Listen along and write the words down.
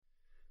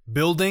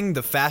Building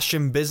the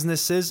fashion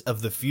businesses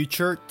of the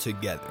future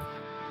together.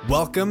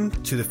 Welcome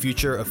to the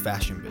Future of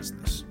Fashion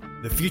Business.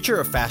 The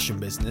Future of Fashion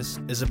Business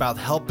is about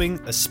helping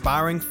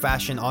aspiring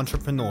fashion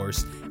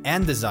entrepreneurs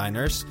and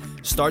designers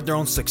start their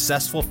own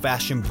successful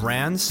fashion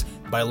brands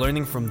by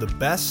learning from the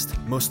best,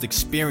 most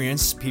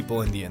experienced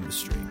people in the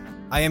industry.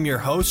 I am your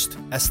host,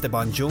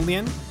 Esteban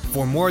Julian.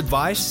 For more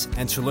advice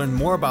and to learn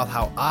more about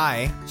how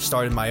I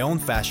started my own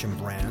fashion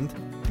brand,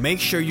 make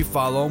sure you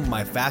follow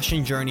my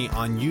fashion journey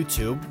on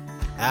YouTube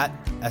at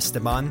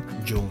Esteban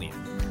Julian.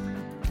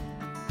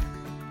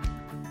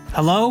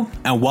 Hello,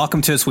 and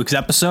welcome to this week's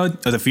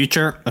episode of the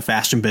Future of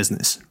Fashion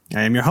Business.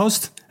 I am your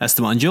host,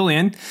 Esteban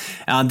Julian.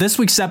 And on this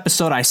week's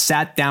episode, I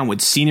sat down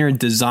with Senior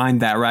Design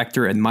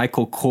Director at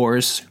Michael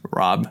Kors,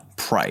 Rob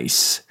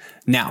Price.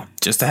 Now,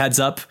 just a heads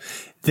up,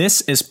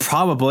 this is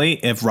probably,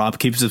 if Rob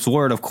keeps his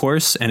word, of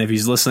course, and if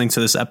he's listening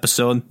to this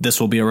episode, this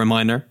will be a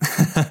reminder,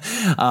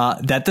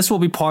 that this will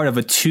be part of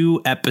a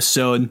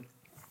 2-episode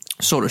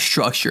sort of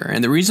structure.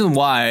 And the reason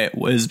why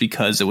was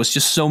because it was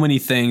just so many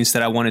things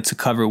that I wanted to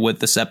cover with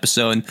this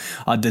episode.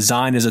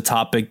 Design is a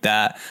topic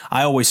that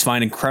I always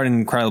find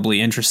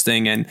incredibly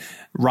interesting. And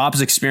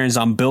Rob's experience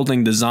on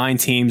building design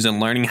teams and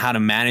learning how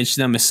to manage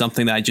them is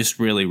something that I just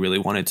really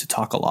wanted to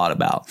talk a lot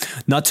about.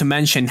 Not to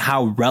mention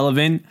how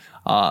relevant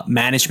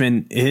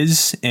management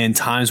is in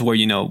times where,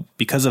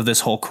 because of this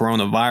whole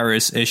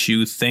coronavirus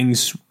issue,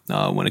 things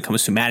when it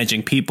comes to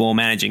managing people,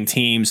 managing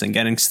teams, and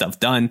getting stuff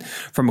done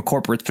from a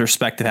corporate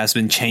perspective has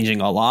been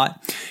changing a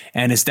lot.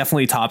 And it's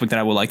definitely a topic that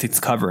I would like to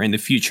cover in the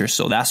future.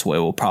 So that's why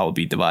we'll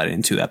probably be divided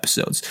into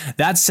episodes.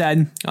 That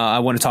said, I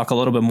want to talk a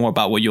little bit more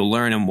about what you'll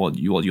learn and what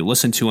you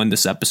listen to in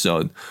this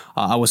episode.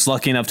 I was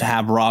lucky enough to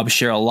have Rob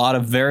share a lot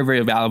of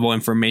very valuable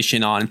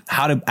information on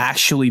how to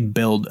actually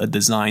build a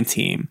design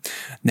team.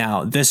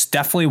 Now, this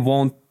definitely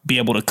won't be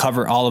able to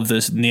cover all of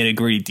this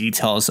nitty-gritty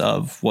details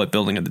of what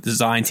building a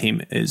design team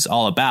is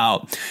all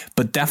about,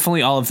 but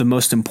definitely all of the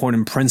most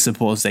important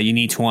principles that you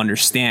need to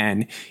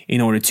understand in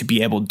order to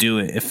be able to do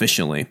it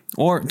efficiently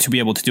or to be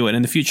able to do it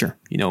in the future.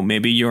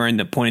 Maybe you're in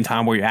the point in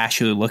time where you're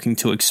actually looking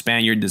to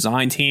expand your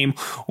design team,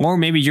 or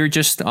maybe you're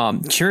just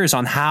curious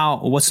on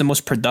what's the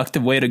most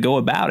productive way to go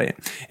about it.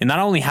 And not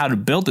only how to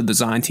build a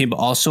design team, but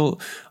also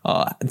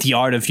the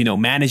art of,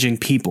 managing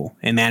people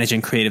and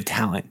managing creative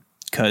talent.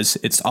 Because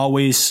it's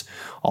always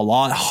a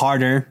lot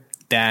harder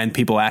than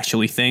people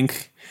actually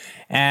think.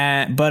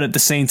 But at the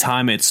same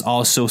time, it's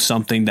also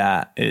something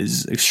that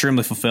is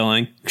extremely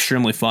fulfilling,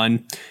 extremely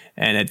fun.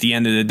 And at the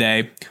end of the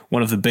day,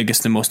 one of the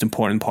biggest and most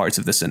important parts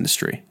of this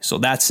industry. So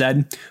that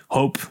said,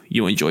 hope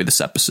you enjoy this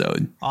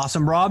episode.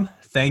 Awesome, Rob.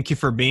 Thank you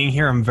for being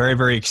here. I'm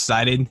very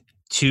excited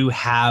to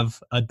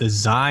have a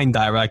design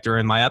director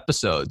in my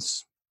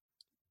episodes.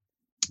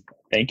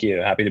 Thank you.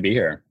 Happy to be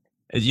here.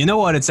 You know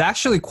what? It's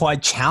actually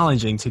quite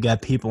challenging to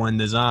get people in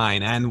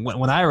design. And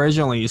when I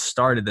originally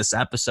started this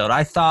episode,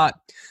 I thought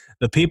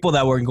the people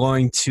that were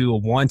going to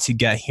want to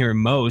get here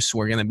most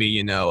were going to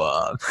be,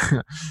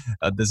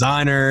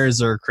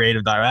 designers or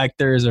creative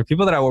directors or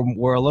people that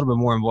were a little bit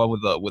more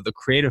involved with the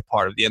creative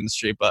part of the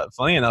industry. But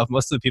funny enough,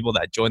 most of the people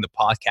that join the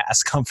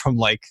podcast come from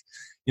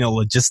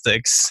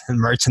logistics and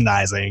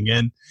merchandising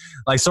and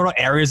sort of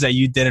areas that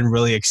you didn't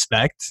really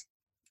expect.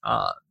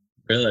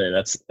 Really?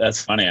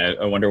 That's funny.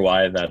 I wonder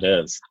why that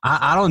is.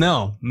 I don't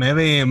know.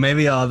 Maybe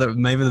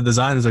the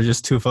designers are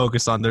just too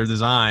focused on their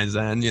designs,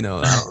 and I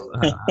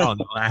don't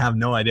know. I have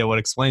no idea what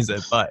explains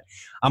it. But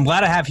I'm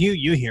glad I have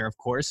you here, of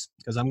course,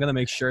 because I'm gonna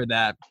make sure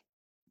that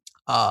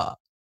I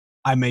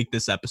make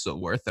this episode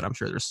worth it. I'm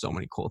sure there's so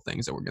many cool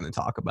things that we're gonna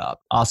talk about.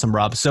 Awesome,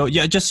 Rob. So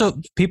yeah, just so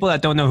people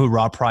that don't know who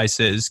Rob Price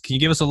is, can you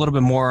give us a little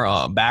bit more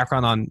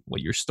background on what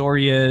your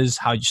story is,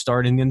 how you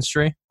started in the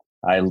industry?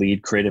 I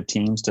lead creative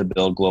teams to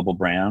build global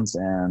brands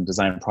and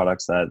design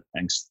products that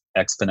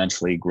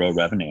exponentially grow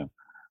revenue.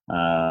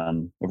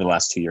 Over the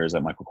last 2 years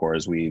at Michael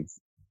Kors, we've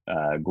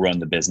grown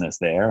the business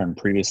there. And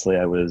previously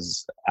I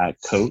was at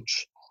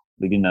Coach,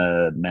 leading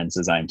a men's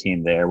design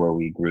team there where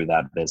we grew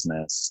that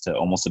business to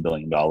almost $1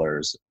 billion.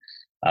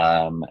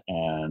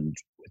 And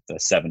with the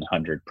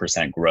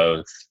 700%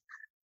 growth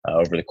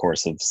over the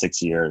course of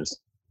 6 years.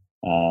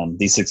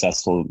 These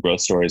successful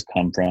growth stories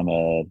come from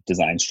a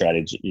design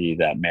strategy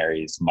that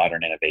marries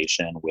modern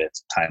innovation with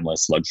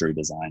timeless luxury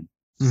design.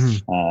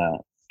 Mm-hmm.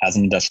 As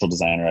an industrial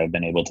designer, I've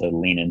been able to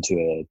lean into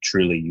a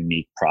truly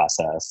unique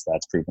process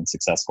that's proven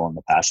successful in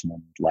the fashion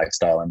and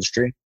lifestyle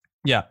industry.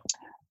 Yeah.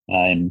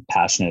 I'm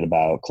passionate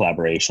about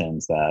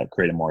collaborations that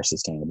create a more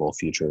sustainable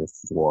future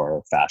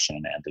for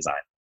fashion and design.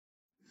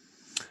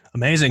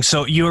 Amazing.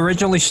 So you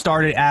originally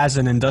started as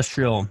an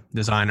industrial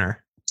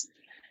designer.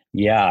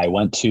 Yeah, I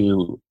went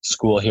to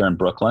school here in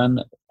Brooklyn,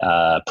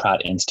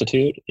 Pratt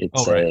Institute.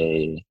 It's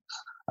they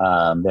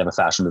have a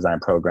fashion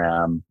design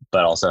program,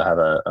 but also have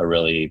a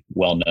really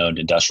well-known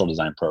industrial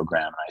design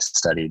program. I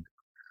studied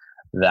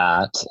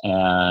that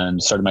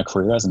and started my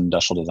career as an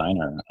industrial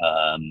designer,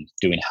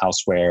 doing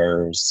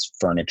housewares,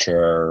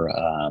 furniture,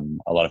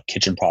 a lot of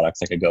kitchen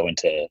products that could go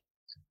into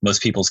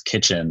most people's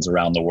kitchens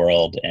around the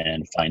world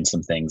and find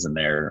some things in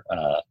their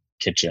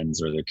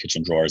kitchens or the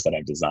kitchen drawers that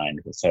I've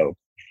designed. So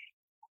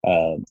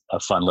a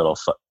fun little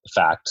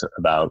fact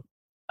about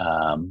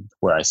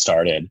where I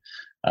started.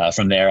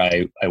 From there,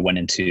 I went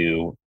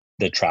into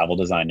the travel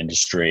design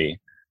industry,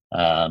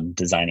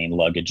 designing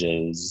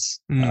luggages,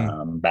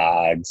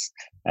 bags,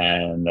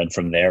 and then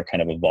from there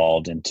kind of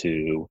evolved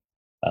into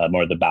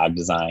more of the bag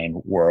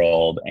design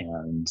world,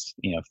 and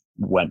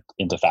went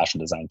into fashion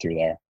design through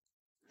there.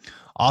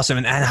 Awesome.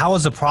 And how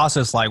was the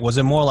process like? Was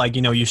it more like,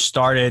 you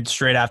started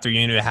straight after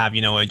uni to have,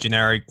 a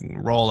generic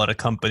role at a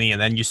company,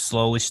 and then you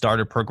slowly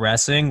started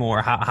progressing?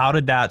 Or how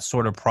did that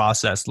sort of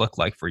process look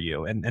like for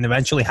you? And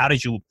eventually, how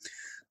did you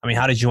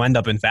end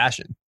up in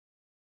fashion?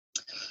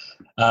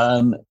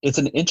 It's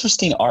an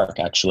interesting arc,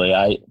 actually.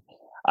 I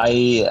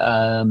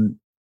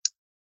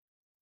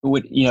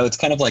would, it's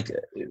kind of like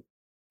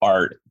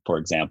art, for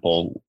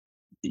example.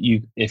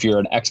 If you're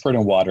an expert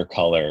in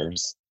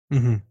watercolors,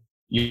 Mm-hmm.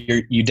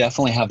 you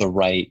definitely have the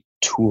right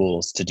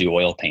tools to do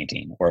oil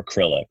painting or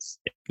acrylics.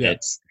 Yeah.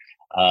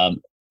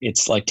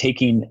 It's like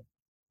taking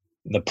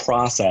the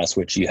process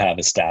which you have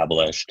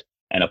established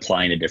and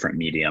applying a different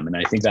medium. And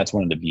I think that's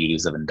one of the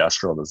beauties of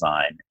industrial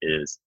design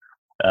is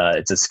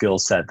it's a skill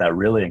set that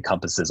really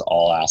encompasses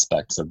all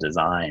aspects of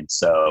design.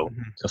 So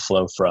to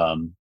flow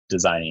from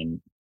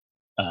designing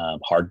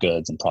hard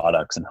goods and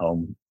products and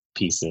home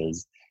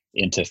pieces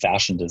into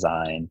fashion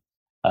design,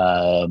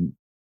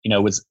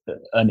 was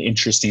an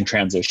interesting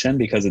transition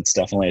because it's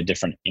definitely a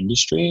different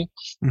industry,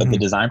 but the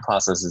design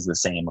process is the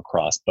same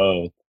across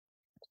both.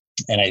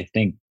 And I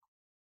think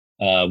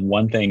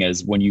one thing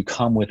is when you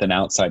come with an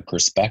outside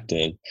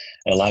perspective,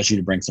 it allows you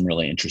to bring some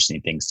really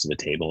interesting things to the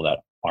table that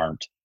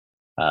aren't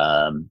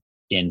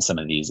in some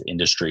of these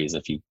industries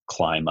if you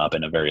climb up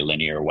in a very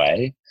linear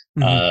way.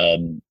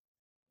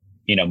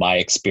 My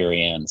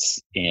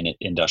experience in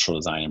industrial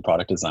design and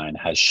product design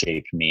has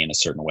shaped me in a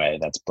certain way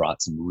that's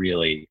brought some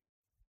really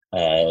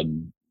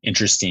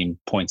interesting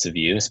points of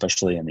view,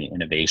 especially in the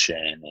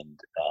innovation and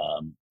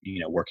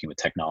working with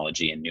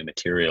technology and new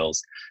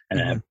materials, and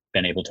have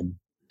been able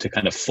to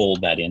kind of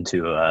fold that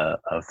into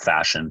a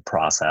fashion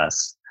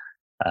process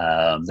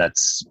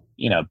that's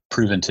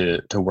proven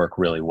to work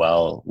really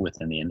well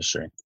within the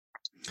industry.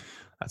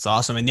 That's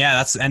awesome. And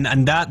yeah,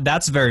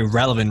 that's very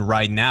relevant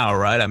right now,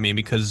 right? I mean,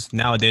 because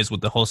nowadays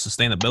with the whole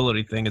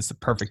sustainability thing, it's the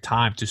perfect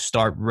time to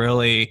start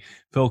really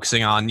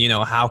focusing on,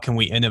 how can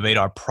we innovate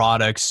our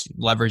products,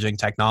 leveraging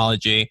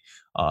technology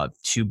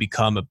to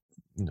become a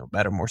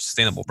better, more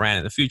sustainable brand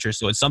in the future.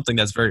 So it's something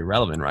that's very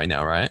relevant right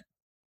now, right?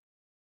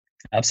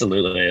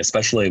 Absolutely,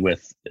 especially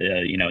with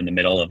in the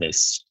middle of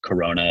this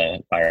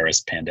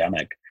coronavirus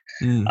pandemic.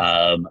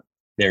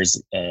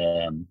 There's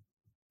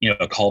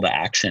a call to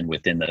action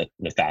within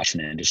the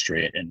fashion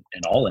industry and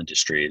in all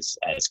industries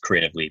as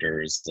creative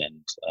leaders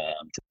and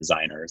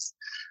designers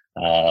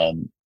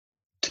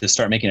to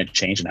start making a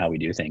change in how we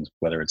do things,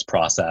 whether it's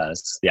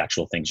process, the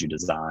actual things you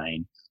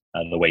design,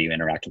 the way you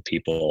interact with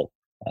people.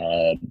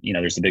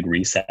 There's a big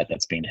reset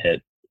that's being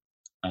hit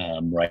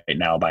right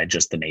now by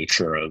just the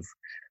nature of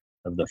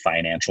the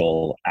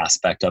financial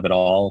aspect of it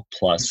all,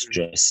 plus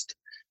just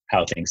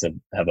how things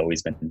have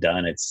always been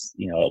done. It's,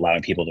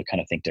 allowing people to kind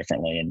of think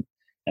differently and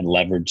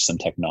leverage some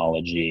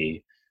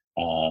technology,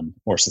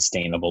 more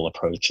sustainable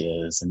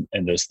approaches,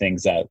 and those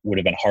things that would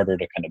have been harder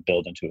to kind of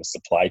build into a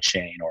supply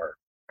chain or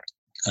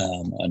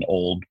an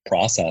old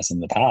process in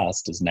the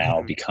past is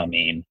now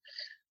becoming,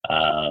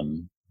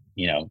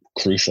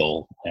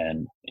 crucial.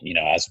 And,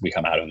 as we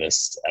come out of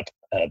this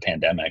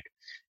pandemic,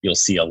 you'll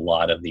see a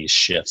lot of these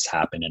shifts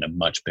happen in a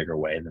much bigger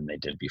way than they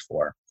did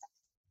before.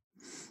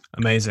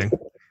 Amazing.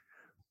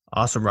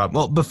 Awesome, Rob.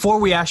 Well, before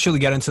we actually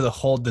get into the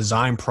whole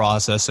design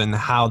process and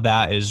how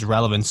that is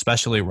relevant,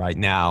 especially right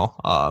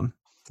now,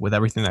 with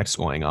everything that's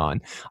going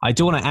on, I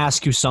do want to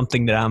ask you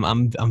something that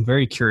I'm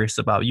very curious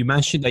about. You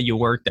mentioned that you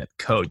worked at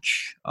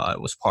Coach.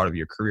 It was part of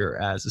your career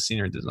as a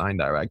senior design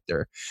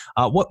director.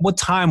 What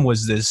time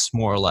was this,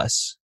 more or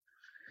less?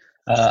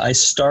 I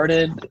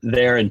started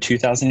there in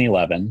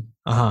 2011,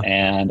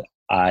 and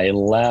I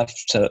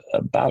left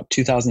about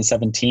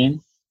 2017.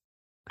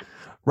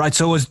 Right.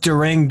 So it was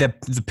during the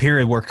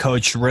period where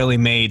Coach really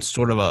made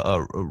sort of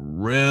a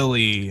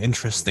really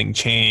interesting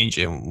change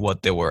in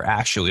what they were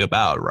actually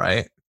about,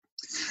 right?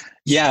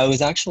 Yeah, it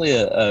was actually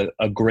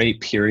a great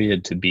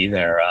period to be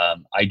there.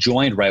 I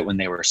joined right when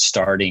they were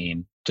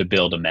starting to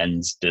build a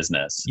men's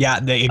business.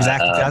 Yeah,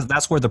 exactly.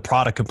 That's where the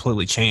product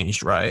completely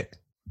changed, right?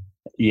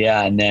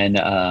 Yeah. And then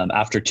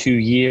after 2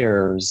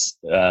 years,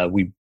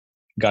 we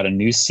got a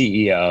new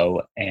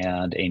CEO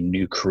and a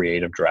new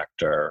creative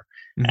director.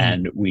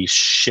 And we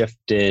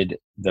shifted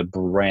the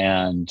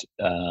brand.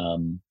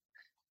 Coach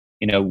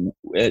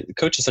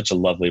is such a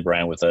lovely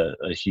brand with a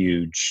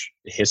huge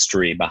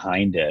history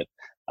behind it.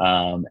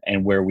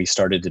 And where we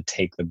started to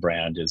take the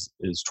brand is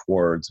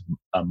towards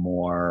a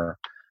more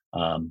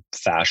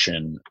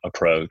fashion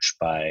approach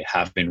by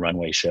having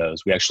runway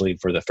shows. We actually,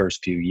 for the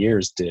first few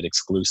years, did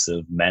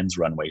exclusive men's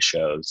runway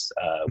shows.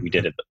 We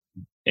did it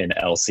in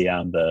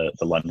LCM, the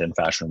London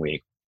Fashion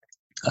Week.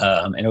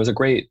 And it was a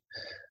great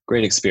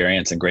great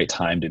experience and great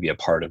time to be a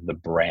part of the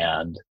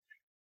brand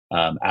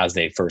as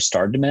they first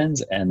started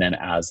men's, and then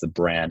as the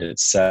brand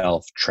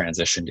itself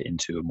transitioned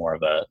into more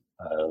of a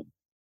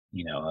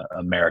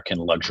American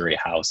luxury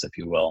house, if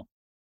you will.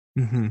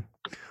 Mm-hmm.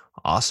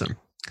 Awesome.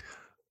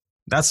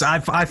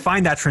 I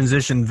find that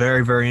transition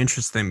very, very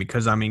interesting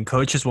because I mean,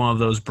 Coach is one of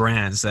those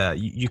brands that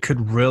you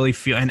could really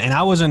feel, and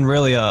I wasn't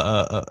really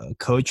a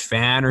Coach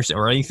fan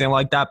or anything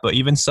like that, but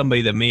even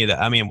somebody that me that,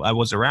 I mean, I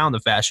was around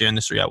the fashion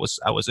industry, I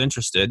was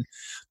interested,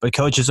 but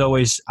Coach is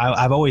always,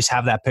 I've always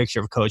have that picture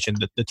of Coach and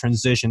the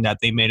transition that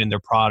they made in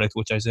their product,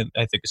 which I think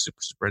is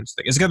super, super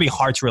interesting. It's going to be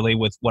hard to relate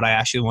with what I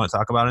actually want to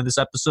talk about in this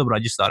episode, but I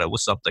just thought it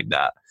was something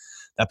that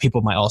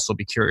people might also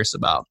be curious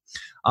about.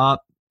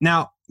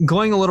 Now,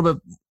 going a little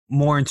bit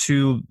more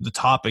into the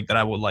topic that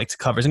I would like to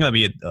cover. It's going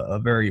to be a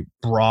very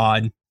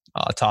broad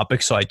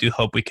topic, so I do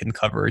hope we can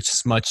cover it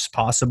as much as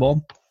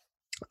possible.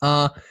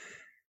 And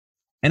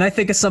I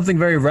think it's something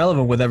very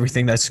relevant with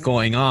everything that's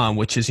going on,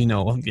 which is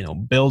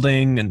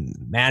building and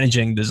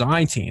managing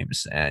design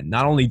teams, and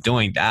not only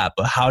doing that,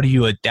 but how do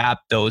you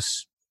adapt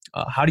those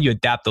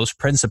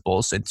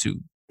principles into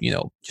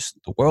just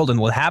the world and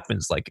what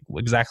happens, like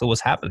exactly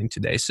what's happening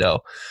today. So,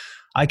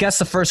 I guess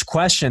the first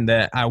question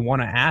that I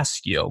want to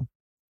ask you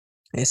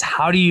is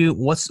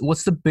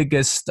what's the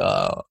biggest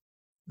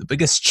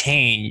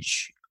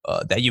change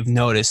that you've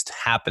noticed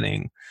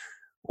happening,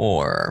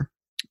 or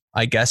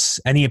I guess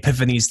any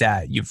epiphanies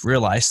that you've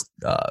realized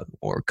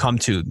or come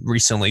to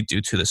recently due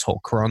to this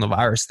whole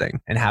coronavirus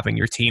thing and having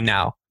your team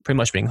now pretty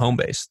much being home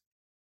based?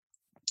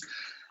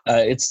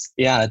 It's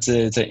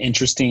an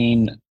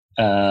interesting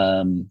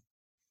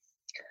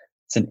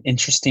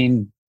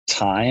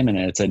time, and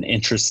it's an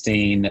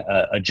interesting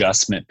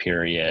adjustment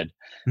period.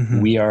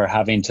 Mm-hmm. We are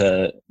having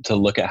to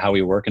look at how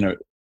we work in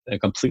a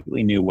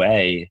completely new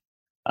way.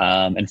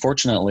 And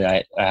fortunately,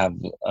 I have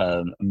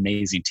an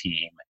amazing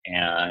team,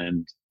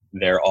 and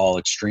they're all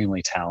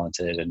extremely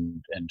talented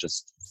and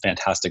just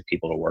fantastic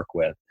people to work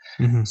with.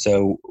 Mm-hmm.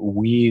 So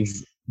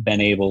we've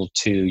been able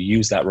to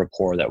use that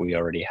rapport that we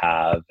already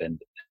have and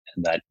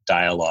that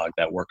dialogue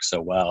that works so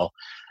well,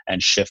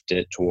 and shift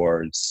it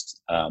towards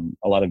a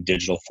lot of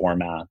digital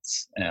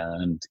formats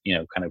and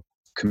kind of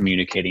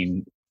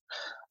communicating.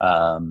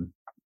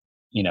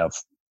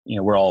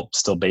 We're all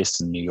still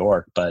based in New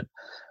York, but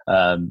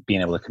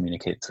being able to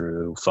communicate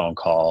through phone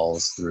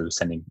calls, through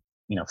sending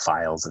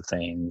files of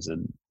things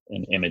and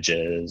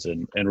images,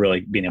 and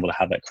really being able to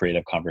have that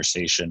creative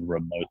conversation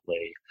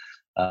remotely,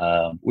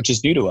 which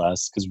is new to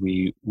us because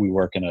we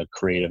work in a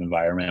creative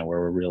environment where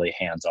we're really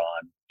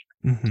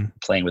hands-on, mm-hmm.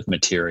 playing with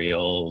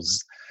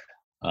materials,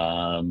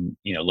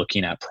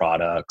 looking at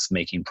products,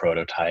 making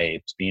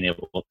prototypes, being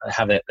able to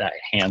have that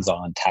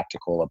hands-on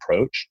tactical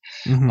approach.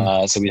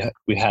 Mm-hmm. So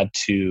we had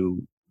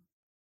to,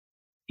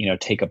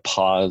 take a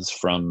pause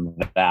from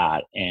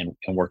that and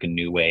work in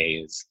new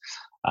ways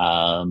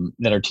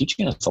that are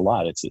teaching us a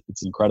lot. It's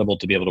incredible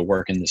to be able to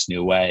work in this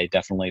new way.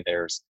 Definitely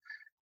there's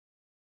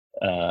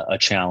a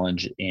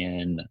challenge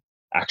in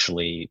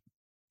actually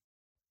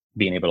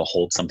being able to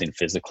hold something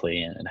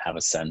physically and have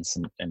a sense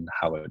in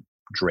how it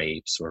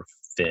drapes or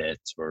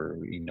fits or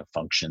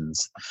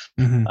functions.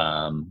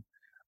 Mm-hmm.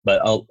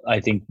 But I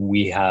think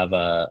we have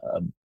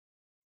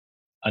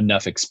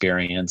enough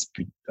experience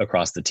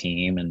across the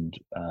team and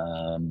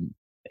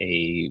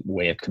a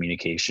way of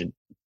communication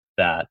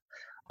that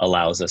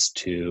allows us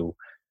to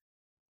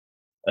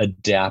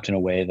adapt in a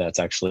way that's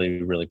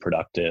actually really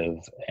productive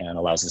and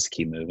allows us to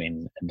keep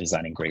moving and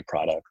designing great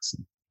products,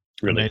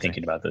 really Amazing.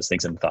 Thinking about those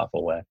things in a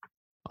thoughtful way.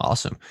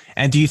 Awesome.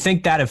 And do you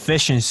think that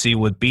efficiency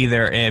would be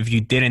there if you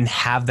didn't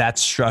have that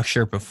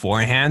structure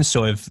beforehand?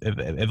 So if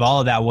all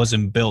of that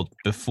wasn't built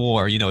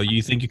before,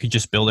 you think you could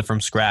just build it from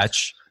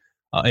scratch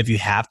if you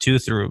have to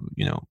through,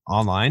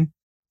 online?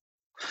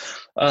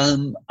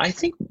 I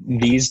think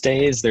these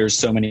days there's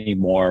so many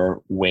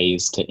more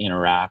ways to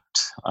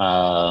interact.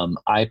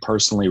 I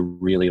personally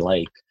really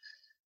like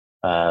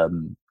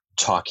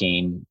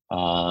talking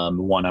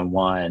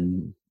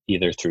one-on-one,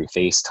 either through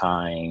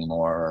FaceTime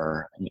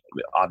or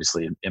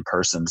obviously in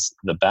person's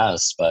the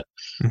best. But,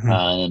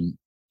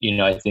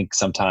 mm-hmm. I think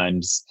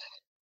sometimes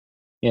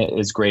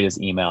as great as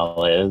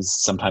email is,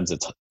 sometimes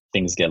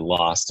things get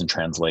lost in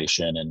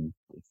translation and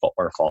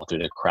or fall through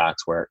the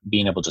cracks, where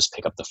being able to just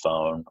pick up the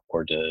phone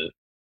or to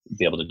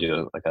be able to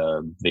do like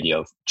a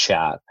video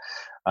chat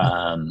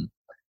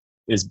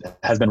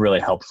has been really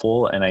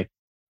helpful. And I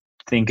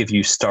think if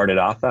you started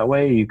off that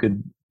way, you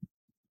could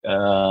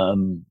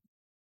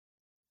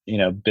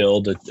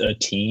build a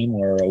team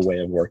or a way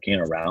of working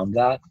around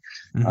that.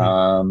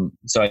 Mm-hmm.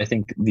 So I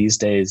think these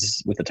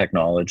days with the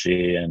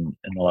technology and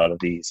a lot of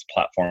these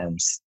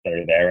platforms that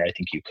are there, I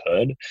think you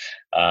could.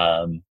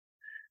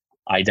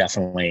 I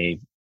definitely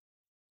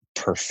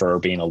prefer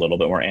being a little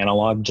bit more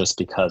analog just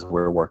because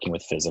we're working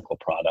with physical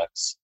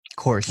products. Of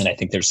course. And I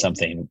think there's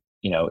something,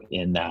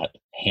 in that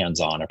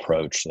hands-on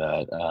approach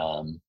that,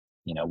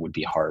 would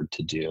be hard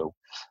to do.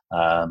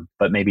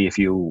 But maybe if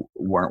you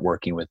weren't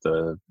working with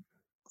the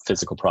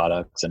physical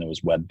products and it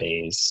was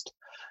web-based,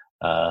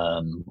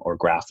 or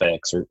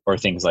graphics or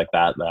things like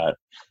that that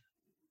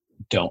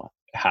don't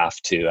have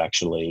to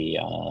actually,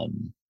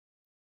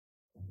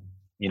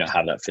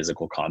 have that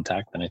physical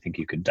contact, then I think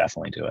you could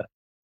definitely do it.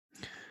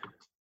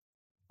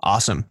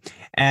 Awesome.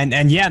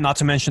 And yeah, not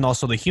to mention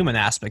also the human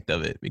aspect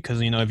of it, because,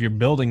 if you're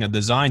building a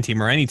design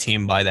team or any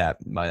team by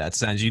that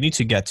sense, you need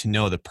to get to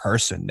know the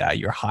person that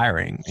you're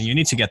hiring, and you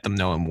need to get them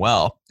know him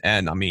well.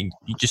 And I mean,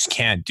 you just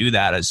can't do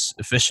that as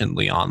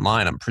efficiently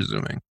online, I'm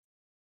presuming.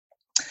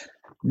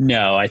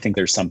 No, I think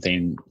there's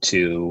something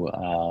to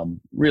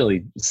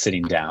really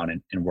sitting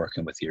down and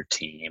working with your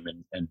team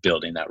and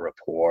building that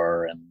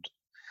rapport and,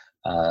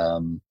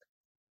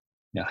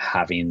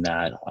 having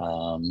that,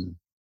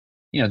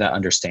 that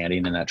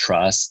understanding and that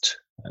trust,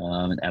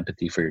 and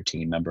empathy for your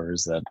team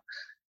members that,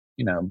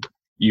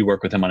 you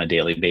work with them on a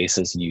daily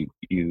basis, and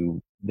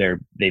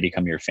they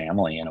become your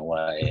family in a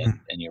way, Mm-hmm.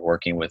 and you're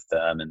working with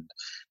them, and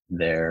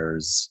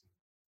there's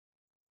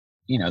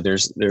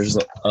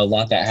a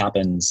lot that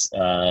happens,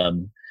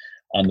 on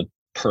the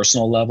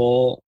personal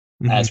level,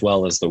 Mm-hmm. as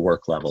well as the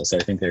work level. So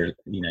I think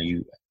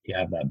you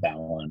have that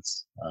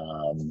balance.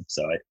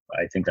 So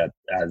I think that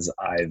as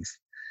I've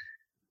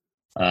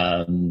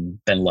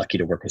been lucky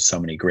to work with so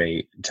many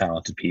great,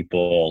 talented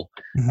people,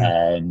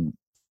 Mm-hmm.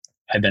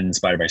 I've been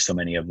inspired by so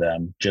many of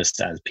them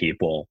just as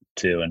people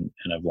too, and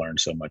I've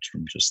learned so much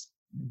from just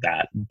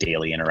that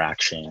daily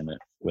interaction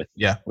with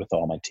Yeah. with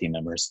all my team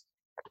members.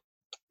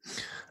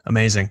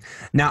 Amazing.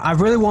 Now, I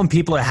really want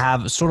people to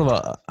have sort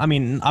of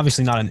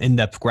obviously not an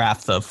in-depth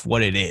grasp of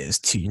what it is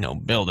to,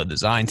 build a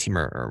design team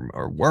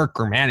or work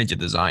or manage a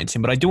design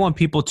team, but I do want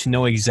people to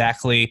know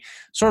exactly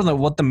sort of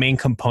what the main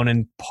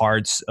component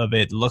parts of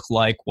it look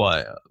like,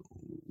 what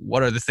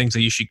are the things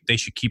that they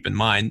should keep in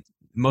mind,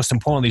 most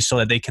importantly, so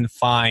that they can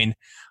find,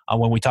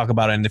 when we talk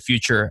about it in the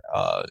future,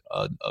 of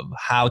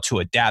how to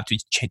adapt to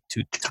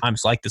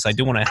times like this. I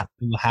do want to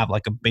have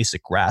like a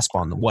basic grasp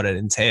on what it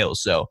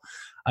entails. So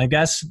I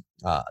guess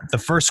the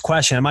first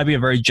question, it might be a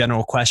very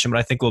general question, but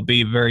I think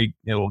it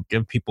will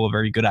give people a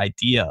very good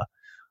idea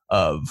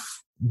of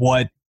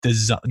what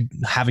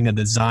having a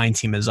design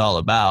team is all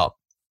about.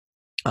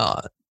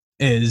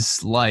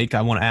 Is like,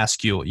 I want to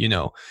ask you,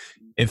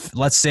 if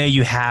let's say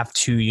you have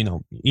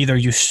to, either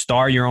you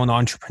start your own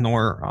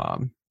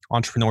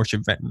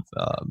entrepreneurship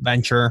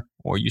venture,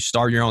 or you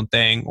start your own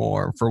thing,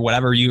 or for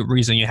whatever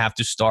reason you have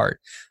to start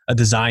a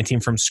design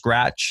team from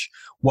scratch,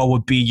 what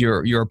would be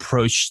your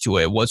approach to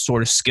it? What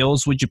sort of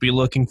skills would you be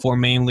looking for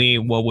mainly?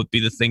 What would be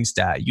the things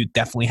that you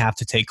definitely have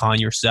to take on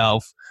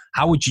yourself?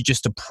 How would you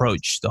just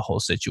approach the whole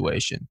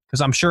situation?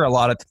 Because I'm sure a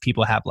lot of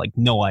people have like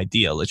no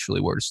idea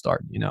literally where to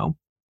start.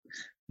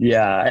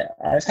 Yeah,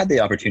 I've had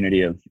the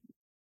opportunity of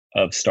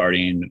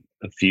starting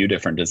a few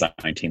different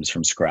design teams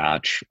from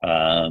scratch,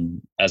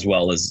 as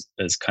well as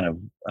kind of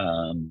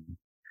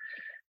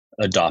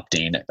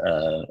adopting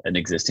an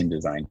existing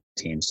design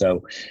team.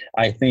 So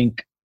I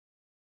think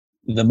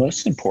the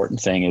most important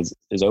thing is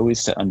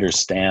always to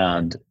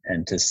understand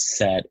and to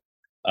set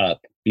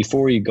up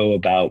before you go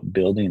about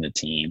building the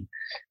team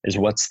is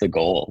what's the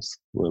goals,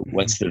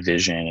 what's the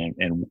vision,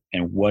 and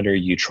what are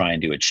you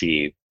trying to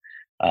achieve.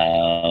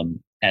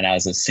 And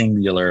as a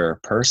singular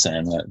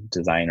person, a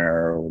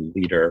designer or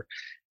leader,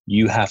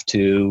 you have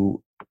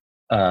to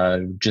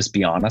just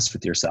be honest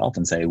with yourself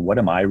and say, what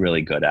am I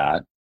really good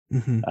at?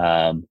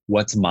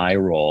 What's my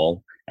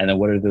role? And then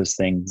what are those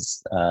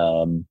things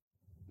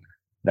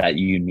that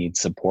you need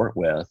support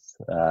with?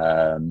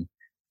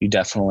 You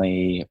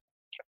definitely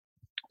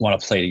want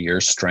to play to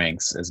your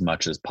strengths as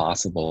much as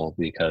possible,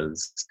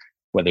 because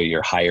whether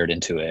you're hired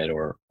into it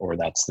or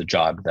that's the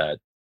job that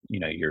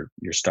you're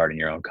starting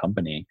your own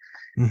company,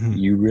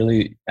 you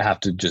really have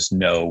to just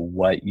know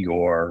what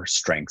your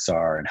strengths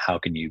are and how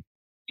can you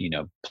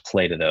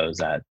play to those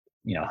at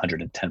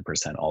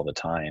 110% all the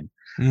time,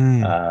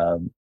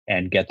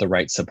 and get the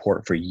right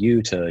support for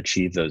you to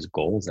achieve those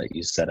goals that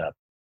you set up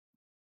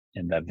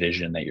and that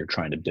vision that you're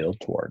trying to build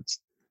towards.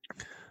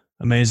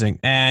 Amazing.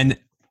 And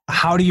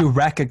how do you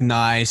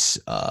recognize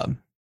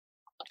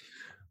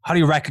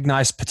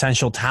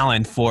potential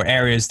talent for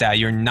areas that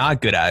you're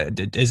not good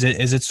at? Is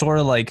it sort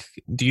of like,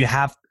 do you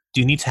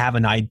need to have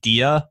an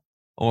idea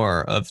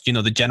or of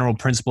the general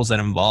principles that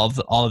involve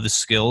all of the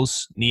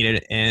skills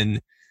needed in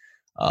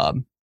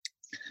the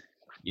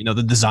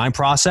design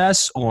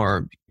process?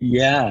 Or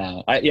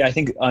I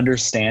think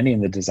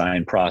understanding the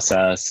design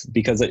process,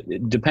 because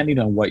depending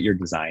on what you're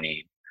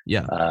designing,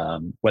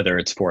 whether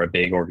it's for a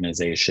big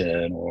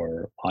organization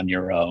or on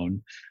your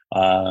own,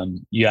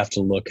 you have to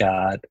look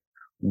at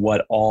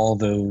what all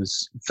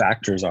those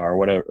factors are,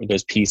 what are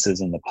those pieces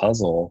in the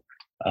puzzle,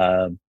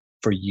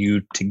 for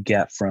you to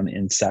get from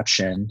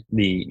inception,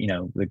 the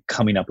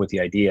coming up with the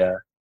idea,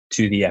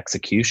 to the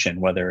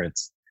execution, whether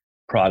it's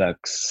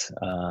products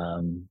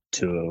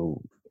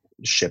to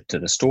ship to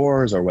the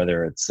stores, or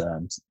whether it's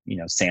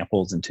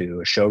samples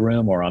into a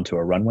showroom or onto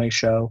a runway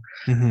show.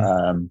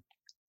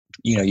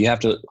 You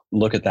have to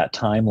look at that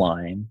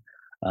timeline,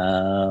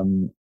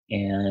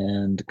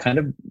 and kind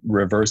of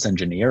reverse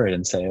engineer it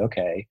and say,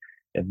 okay,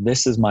 if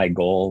this is my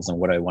goals and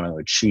what I want to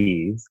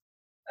achieve,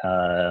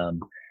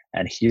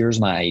 and here's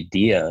my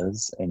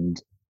ideas,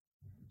 and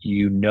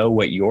you know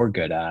what you're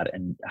good at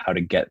and how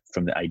to get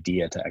from the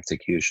idea to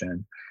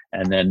execution,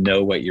 and then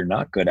know what you're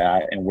not good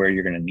at and where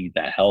you're going to need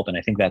that help. And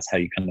I think that's how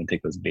you kind of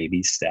take those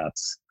baby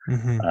steps.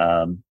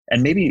 And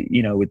maybe,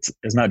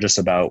 it's not just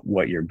about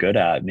what you're good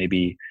at.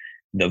 Maybe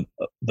the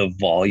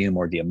volume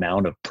or the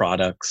amount of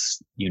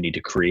products you need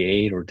to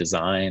create or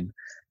design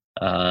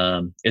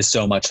is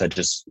so much that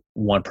just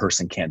one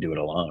person can't do it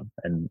alone.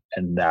 And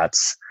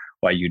that's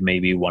why you'd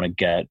maybe want to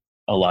get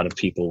a lot of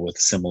people with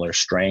similar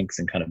strengths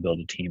and kind of build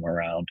a team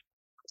around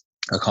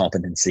a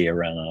competency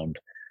around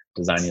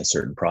designing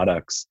certain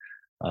products.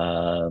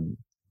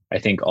 I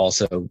think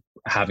also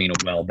having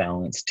a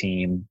well-balanced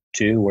team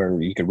too,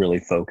 where you could really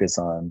focus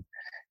on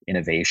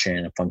innovation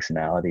and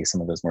functionality,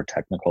 some of those more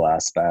technical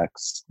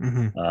aspects.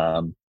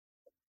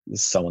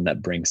 Someone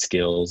that brings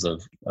skills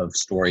of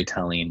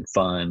storytelling,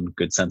 fun,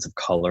 good sense of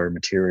color,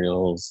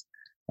 materials,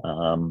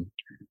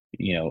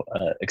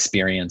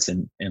 experience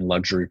in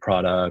luxury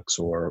products,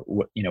 or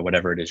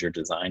whatever it is you're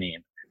designing,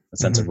 a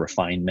sense of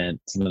refinement,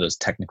 some of those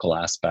technical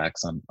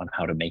aspects on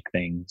how to make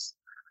things,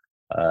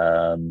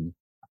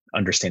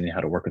 understanding how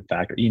to work with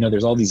factory.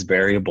 There's all these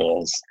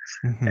variables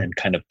and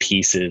kind of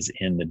pieces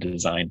in the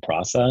design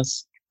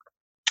process.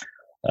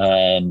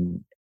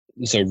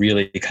 So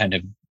really kind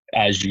of,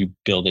 as you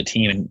build a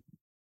team,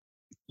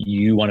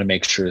 you want to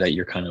make sure that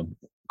you're kind of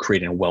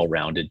creating a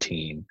well-rounded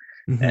team,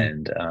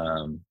 and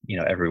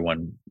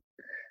everyone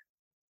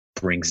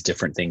brings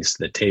different things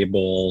to the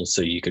table,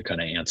 so you could kind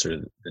of answer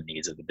the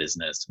needs of the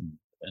business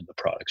and the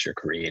products you're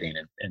creating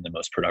in the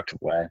most productive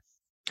way.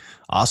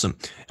 Awesome.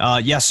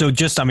 So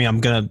just, I'm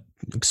going to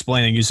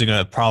explain it using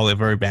probably a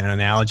very bad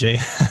analogy,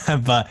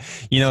 but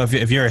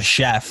if you're a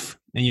chef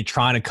and you're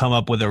trying to come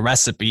up with a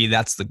recipe,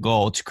 that's the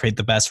goal, to create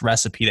the best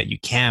recipe that you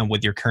can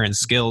with your current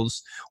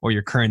skills or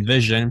your current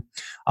vision.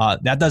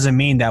 That doesn't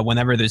mean that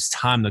whenever there's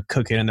time to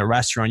cook it in the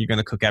restaurant, you're going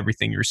to cook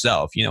everything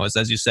yourself.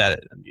 As you said,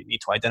 you need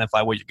to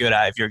identify what you're good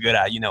at. If you're good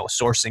at,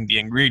 sourcing the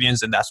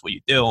ingredients, then that's what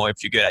you do. Or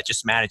if you're good at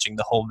just managing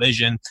the whole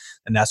vision,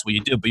 then that's what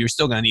you do. But you're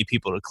still going to need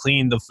people to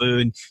clean the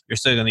food. You're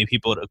still going to need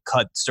people to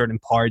cut certain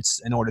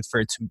parts in order for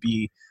it to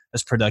be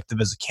as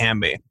productive as it can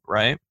be,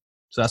 right?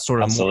 So that's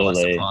sort of more or less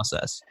the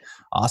process.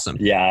 Awesome.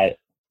 Yeah,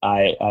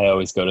 I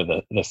always go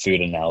to the food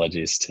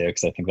analogies too,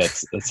 because I think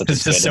that's such a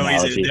good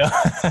analogy. Easy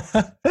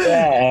to do.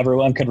 Yeah,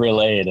 everyone could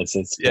relate. It's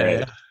great.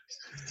 Yeah.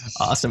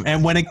 Awesome.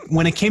 And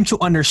when it came to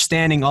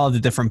understanding all the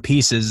different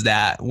pieces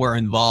that were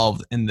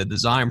involved in the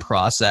design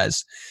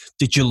process,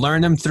 did you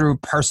learn them through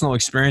personal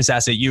experience,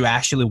 as that you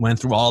actually went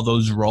through all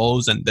those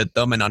roles and did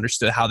them and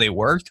understood how they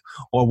worked?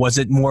 Or was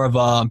it more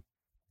of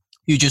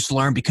you just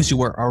learned because you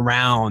were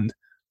around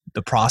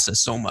the process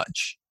so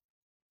much?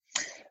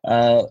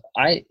 As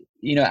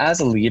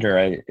a leader,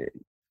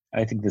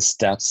 I think the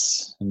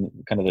steps and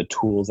kind of the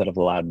tools that have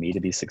allowed me to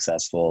be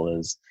successful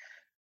is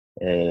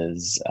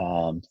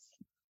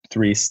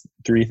three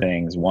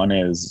things. One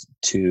is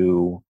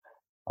to,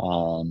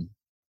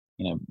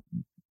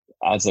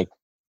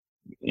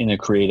 in a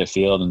creative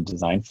field and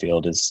design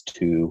field, is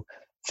to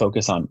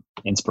focus on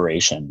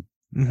inspiration,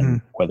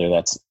 and whether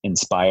that's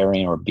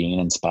inspiring or being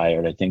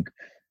inspired. I think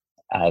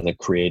as a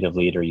creative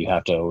leader, you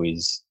have to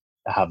always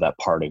have that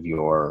part of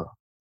your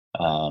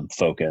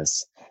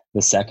focus.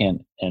 The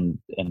second, and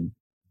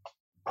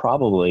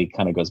probably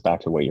kind of goes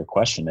back to what your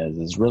question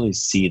is really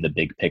see the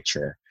big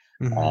picture,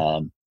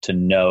 to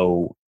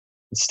know,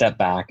 step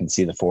back and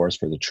see the forest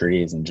for the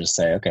trees, and just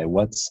say, okay,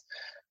 what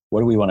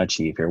do we want to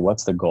achieve here?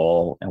 What's the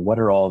goal? And what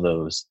are all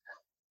those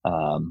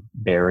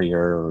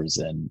barriers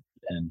and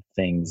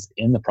things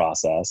in the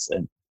process?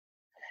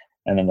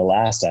 And then the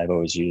last I've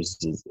always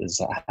used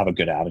is have a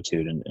good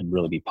attitude and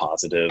really be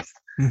positive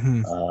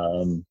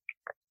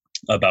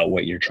about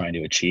what you're trying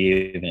to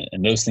achieve.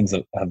 And those things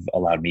have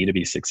allowed me to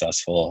be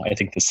successful. I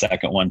think the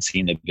second one,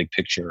 seeing the big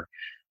picture,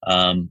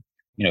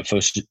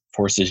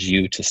 forces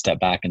you to step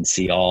back and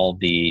see all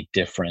the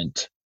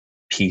different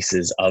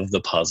pieces of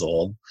the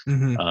puzzle,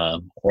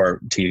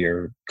 or to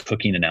your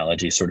cooking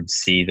analogy, sort of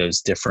see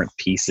those different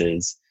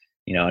pieces,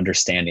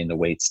 understanding the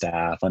wait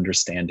staff,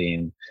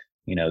 understanding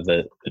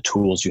the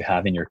tools you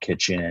have in your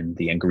kitchen,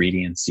 the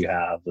ingredients you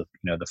have, the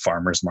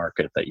farmer's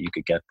market that you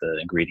could get the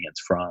ingredients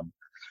from,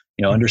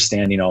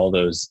 understanding all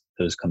those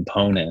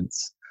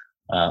components,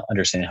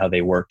 understanding how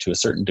they work to a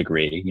certain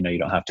degree. You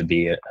don't have to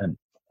be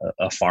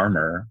a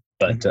farmer,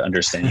 but to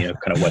understand,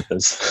 kind of what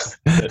those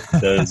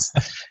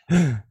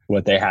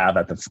what they have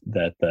at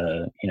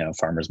the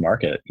farmer's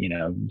market,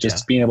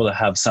 being able to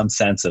have some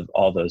sense of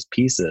all those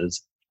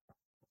pieces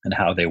and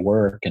how they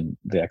work, and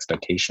the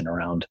expectation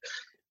around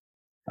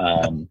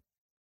how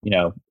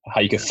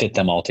you could fit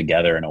them all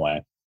together in a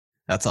way.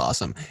 That's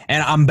awesome.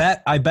 And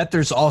I bet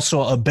there's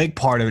also a big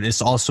part of it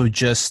is also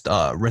just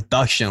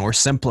reduction or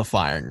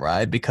simplifying,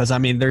 right? Because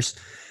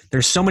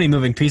there's so many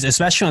moving pieces,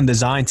 especially on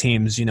design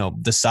teams,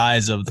 the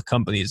size of the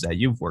companies that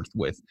you've worked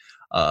with.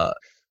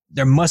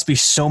 There must be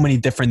so many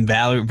different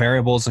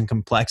variables and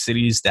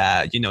complexities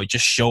that,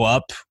 just show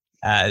up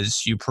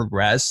as you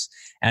progress.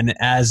 And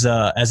as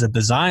a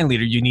design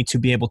leader, you need to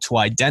be able to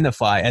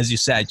identify, as you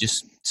said,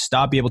 just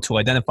be able to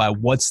identify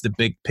what's the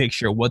big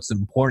picture, what's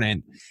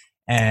important,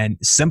 and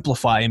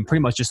simplify and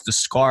pretty much just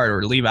discard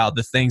or leave out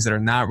the things that are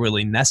not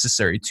really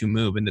necessary to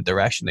move in the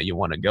direction that you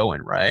want to go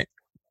in, right?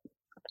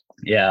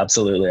 Yeah,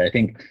 absolutely. I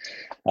think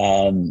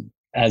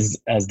as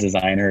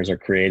designers or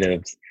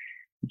creatives,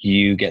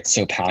 you get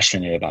so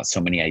passionate about so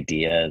many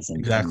ideas,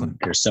 and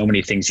there's so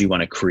many things you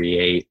want to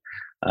create.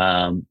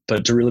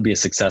 But to really be a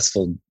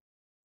successful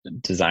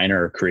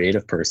designer or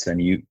creative person,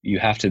 you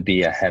have to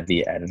be a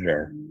heavy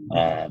editor.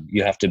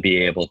 You have to be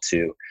able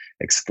to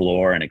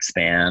explore and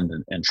expand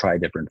and try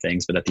different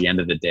things. But at the end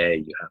of the day,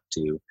 you have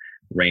to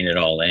rein it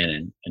all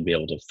in and be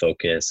able to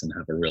focus and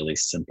have a really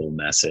simple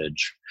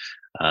message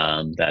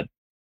that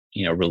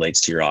relates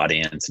to your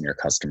audience and your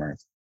customer.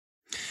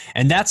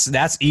 And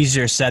that's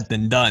easier said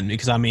than done,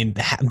 because I mean,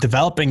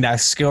 developing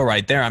that skill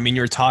right there, I mean,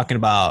 you're talking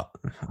about,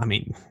 I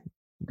mean,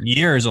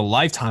 years, a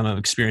lifetime of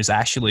experience.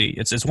 Actually,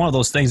 it's one of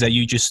those things that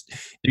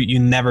you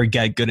never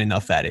get good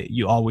enough at it.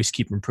 You always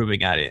keep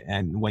improving at it.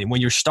 And when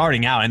you're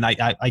starting out, and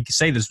I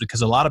say this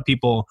because a lot of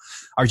people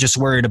are just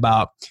worried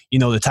about,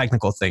 the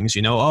technical things,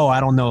 oh, I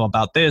don't know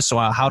about this. So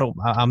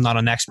I'm not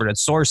an expert at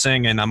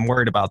sourcing and I'm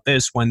worried about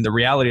this, when the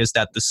reality is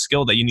that the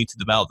skill that you need to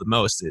develop the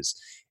most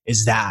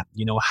is that,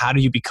 how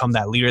do you become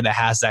that leader that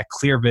has that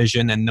clear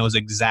vision and knows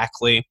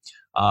exactly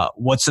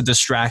what's a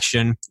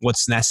distraction,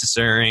 what's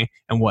necessary,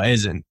 and what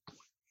isn't.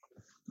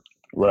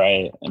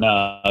 Right.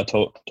 No, I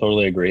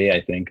totally agree.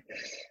 I think,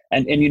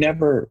 and you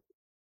never,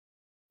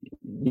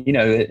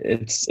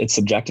 it's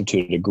subjective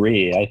to a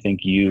degree. I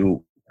think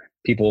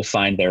people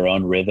find their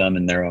own rhythm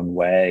in their own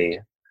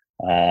way.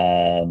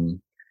 And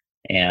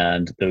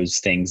those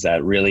things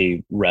that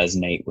really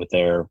resonate with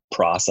their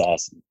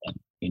process. And,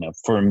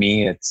 for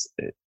me, it's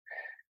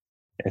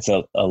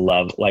a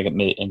love, like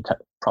it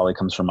probably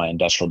comes from my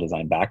industrial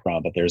design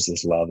background, but there's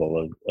this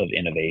level of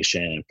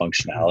innovation and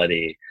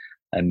functionality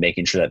and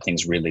making sure that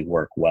things really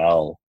work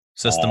well.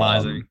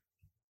 Systemizing.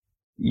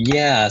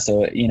 Yeah.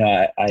 So,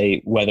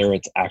 I whether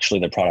it's actually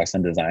the products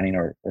I'm designing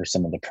or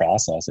some of the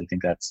process, I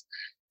think that's,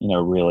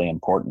 really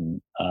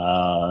important.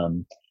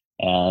 And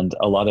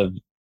a lot of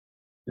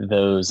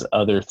those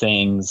other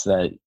things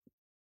that,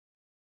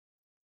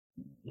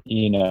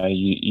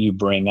 you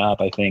bring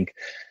up, I think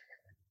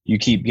you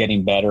keep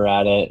getting better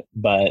at it,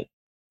 but,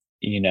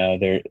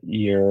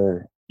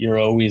 you're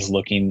always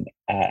looking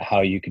at how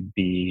you could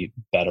be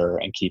better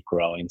and keep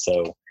growing.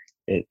 So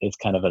it's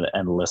kind of an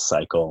endless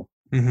cycle.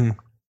 Mm-hmm.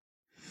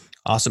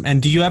 Awesome.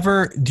 And do you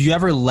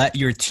ever let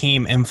your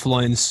team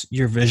influence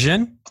your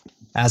vision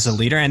as a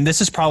leader? And this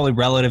is probably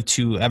relative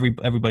to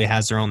everybody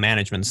has their own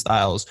management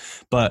styles,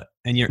 but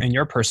in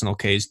your personal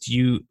case, do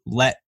you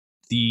let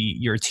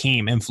your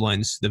team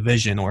influence the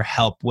vision or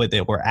help with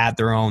it or add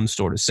their own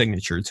sort of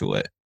signature to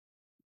it?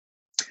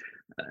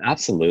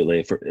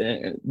 Absolutely.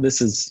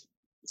 This is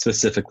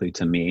specifically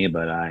to me,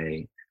 but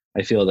I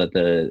feel that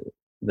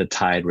the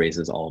tide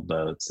raises all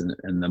boats,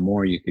 and the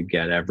more you could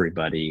get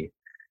everybody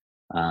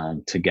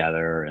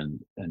together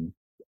and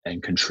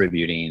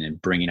contributing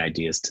and bringing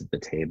ideas to the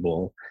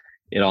table,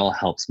 it all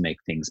helps make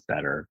things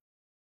better.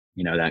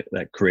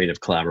 That creative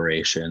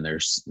collaboration.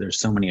 There's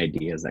so many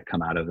ideas that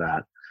come out of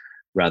that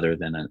rather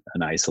than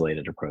an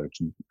isolated approach.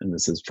 And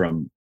this is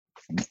from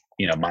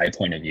my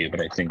point of view,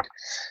 but I think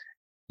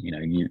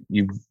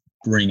you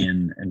bring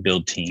in and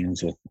build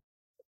teams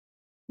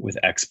with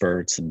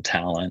experts and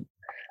talent,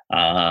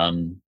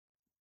 and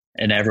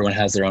everyone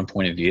has their own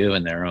point of view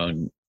and their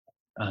own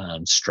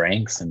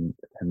strengths, and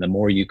the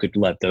more you could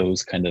let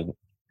those kind of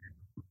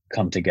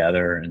come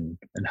together and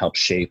help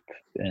shape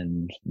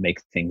and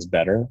make things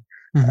better,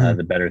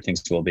 the better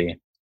things will be.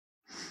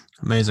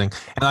 Amazing.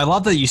 And I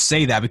love that you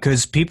say that,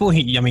 because people,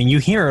 I mean, you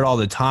hear it all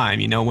the time,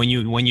 when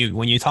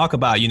you talk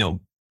about,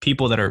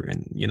 people that are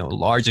in,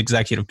 large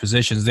executive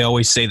positions, they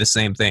always say the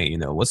same thing,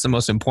 what's the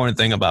most important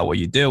thing about what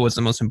you do? What's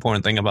the most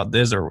important thing about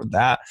this or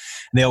that?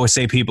 And they always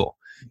say people,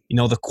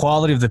 the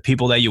quality of the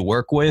people that you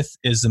work with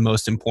is the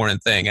most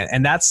important thing.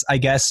 And that's, I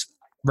guess,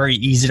 very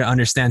easy to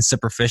understand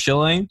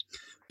superficially,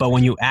 but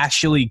when you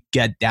actually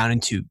get down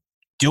into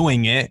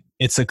doing it,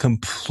 it's a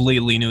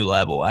completely new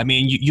level. I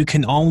mean, you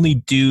can only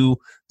do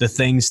the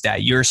things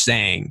that you're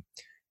saying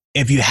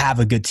if you have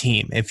a good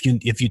team, if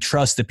you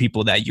trust the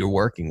people that you're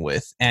working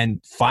with.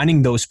 And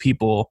finding those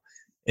people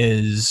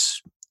is,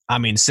 I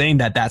mean, saying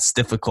that that's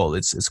difficult,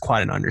 it's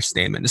quite an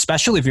understatement,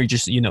 especially if you're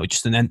just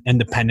an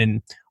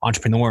independent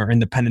entrepreneur,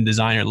 independent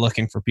designer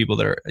looking for people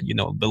that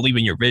are, believe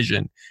in your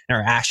vision and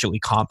are actually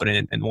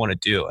competent and want to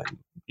do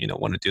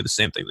the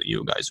same thing that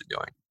you guys are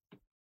doing.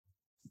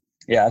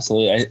 Yeah,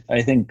 absolutely.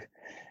 I think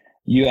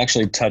you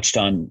actually touched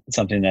on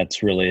something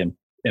that's really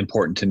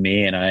important to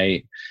me. And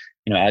I,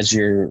 as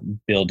you're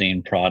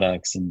building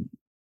products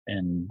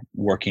and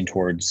working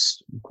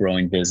towards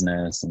growing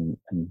business and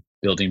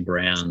building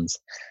brands,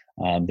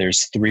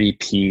 there's 3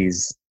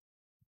 P's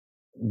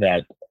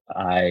that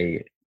I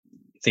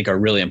think are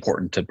really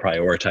important to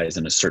prioritize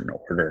in a certain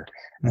order.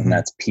 And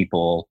that's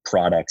people,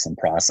 products, and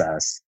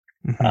process.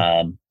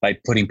 Mm-hmm. By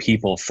putting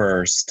people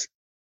first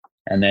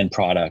and then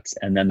products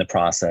and then the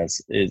process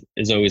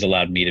is always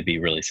allowed me to be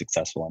really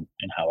successful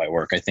in how I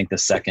work. I think the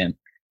second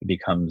it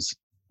becomes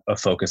a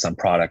focus on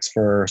products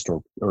first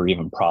or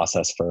even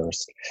process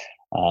first,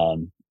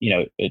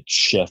 it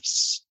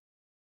shifts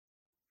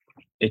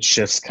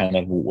kind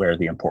of where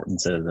the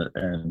importance is.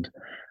 And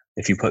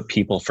if you put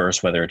people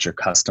first, whether it's your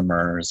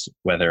customers,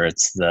 whether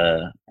it's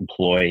the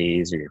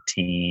employees or your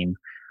team,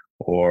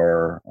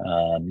 or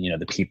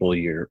the people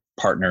you're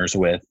partners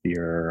with,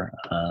 your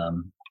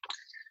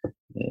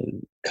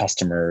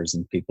customers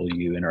and people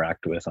you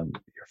interact with on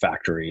your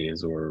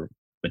factories or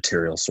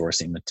material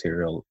sourcing,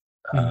 material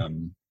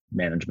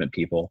management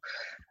people,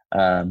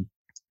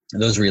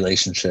 those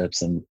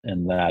relationships and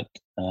that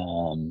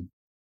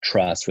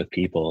trust with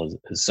people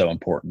is so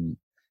important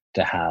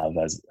to have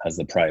as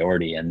the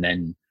priority, and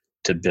then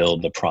to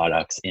build the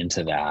products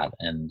into that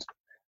and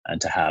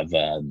to have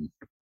a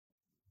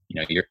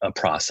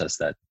process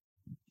that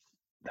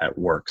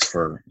works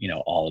for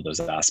all of those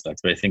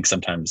aspects. But I think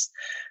sometimes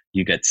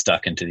you get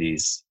stuck into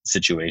these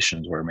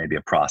situations where maybe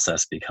a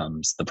process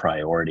becomes the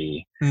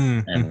priority,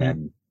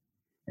 and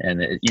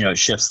it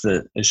shifts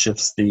the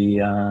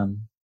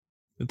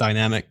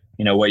dynamic,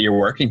 what you're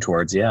working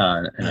towards.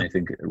 And I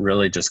think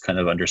really just kind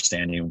of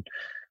understanding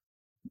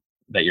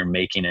that you're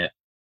making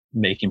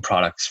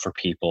products for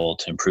people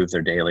to improve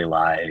their daily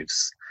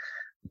lives,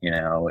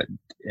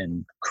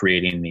 and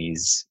creating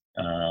these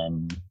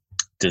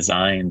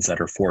designs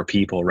that are for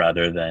people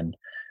rather than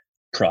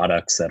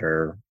products that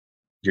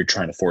you're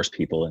trying to force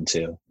people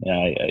into.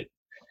 I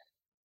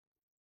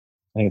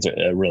think it's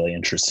a really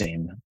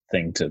interesting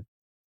thing to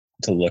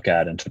look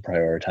at and to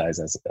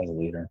prioritize as a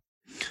leader.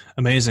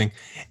 Amazing.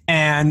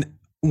 And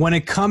when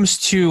it comes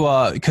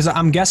to, because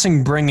I'm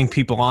guessing bringing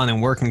people on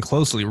and working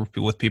closely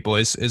with people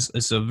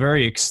is a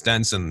very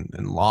extensive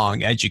and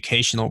long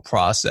educational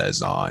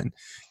process on,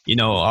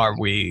 are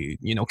we,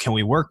 can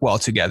we work well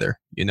together?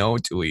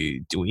 Do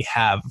we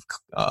have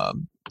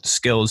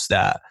skills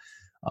that,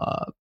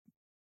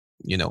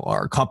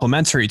 are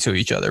complementary to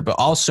each other, but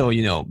also,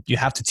 you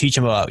have to teach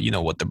them about,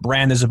 what the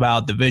brand is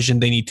about, the vision.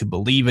 They need to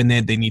believe in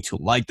it. They need to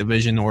like the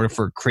vision in order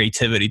for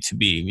creativity to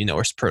be,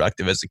 as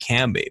productive as it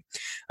can be.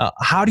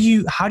 How do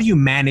you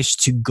manage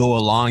to go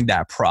along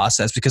that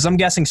process? Because I'm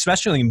guessing,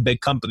 especially in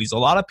big companies, a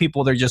lot of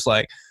people, they're just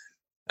like,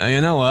 you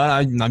know what,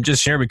 I'm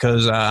just here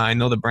because I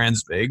know the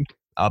brand's big,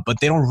 but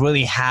they don't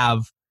really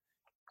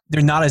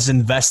they're not as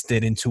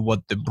invested into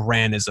what the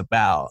brand is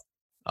about.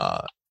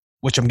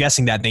 Which I'm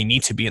guessing that they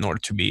need to be in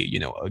order to be,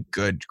 a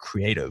good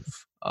creative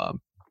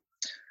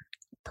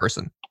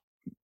person.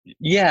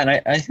 Yeah, and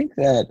I think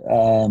that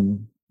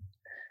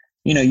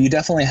you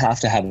definitely have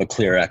to have a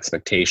clear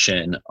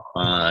expectation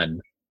on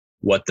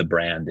what the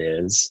brand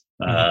is,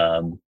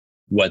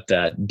 what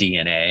that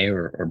DNA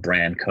or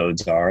brand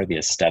codes are, the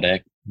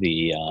aesthetic,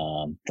 the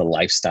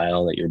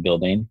lifestyle that you're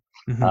building.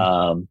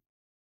 I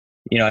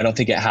don't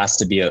think it has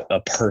to be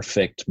a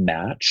perfect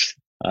match.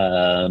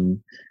 I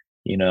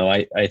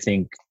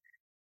think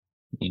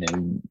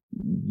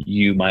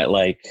you might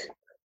like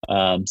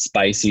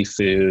spicy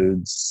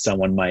foods.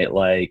 Someone might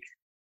like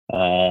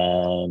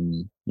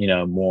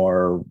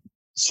more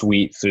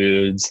sweet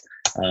foods,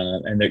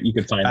 and there you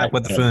could find back that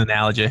with the food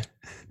analogy.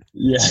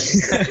 Yeah,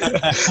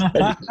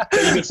 but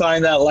you could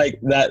find that like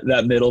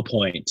that middle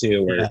point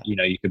too, where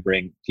you could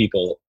bring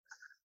people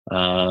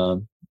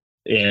and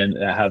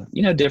have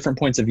different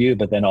points of view,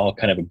 but then all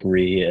kind of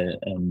agree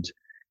and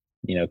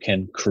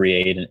can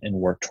create and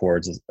work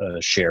towards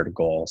a shared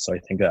goal. So I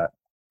think that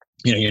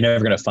you're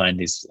never going to find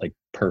these like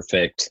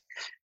perfect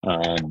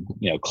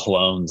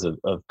clones of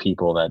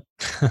people that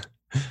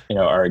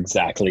are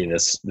exactly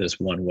this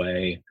one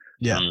way.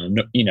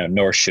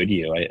 Nor should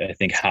you. I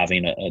think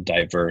having a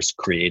diverse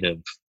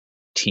creative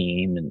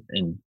team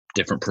and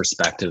different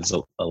perspectives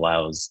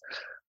allows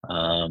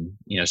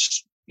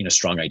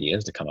strong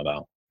ideas to come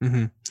about.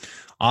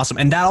 Awesome.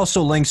 And that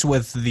also links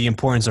with the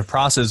importance of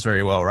process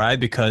very well, right?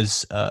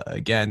 Because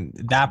again,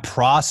 that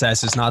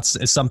process is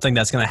something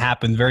that's going to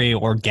happen very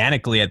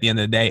organically at the end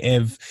of the day.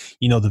 If,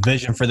 the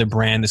vision for the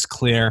brand is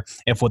clear,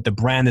 if what the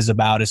brand is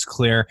about is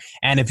clear,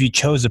 and if you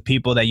chose the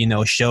people that,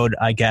 showed,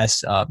 I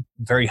guess,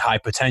 very high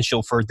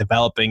potential for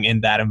developing in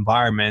that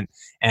environment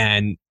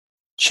and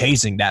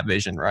chasing that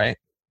vision, right?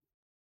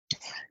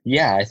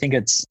 Yeah, I think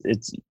it's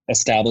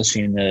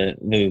establishing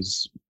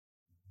those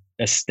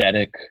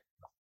aesthetic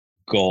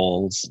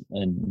goals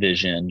and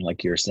vision,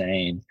 like you're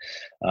saying,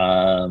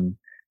 and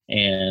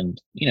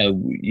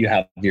you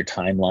have your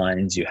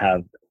timelines, you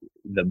have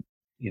the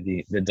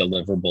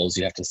deliverables.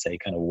 You have to say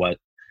kind of what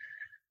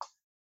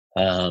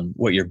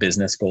your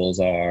business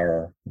goals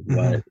are,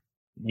 what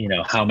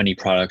how many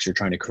products you're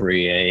trying to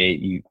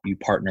create. You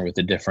partner with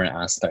the different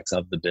aspects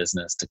of the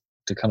business to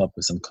come up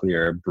with some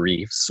clear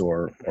briefs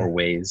or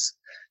ways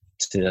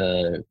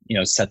to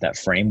set that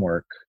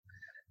framework.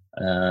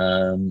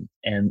 And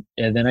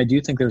then I do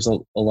think there's a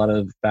lot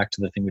of, back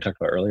to the thing we talked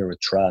about earlier with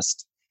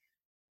trust,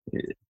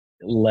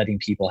 letting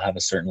people have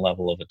a certain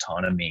level of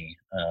autonomy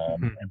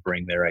and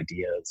bring their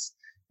ideas.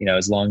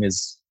 As long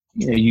as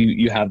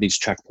you have these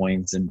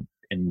checkpoints, and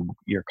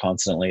you're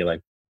constantly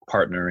like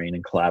partnering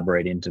and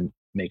collaborating to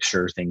make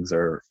sure things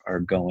are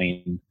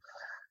going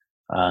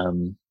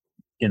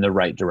in the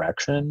right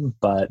direction.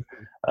 But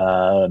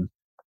I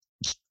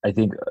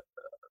think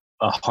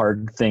a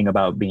hard thing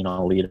about being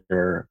a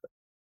leader,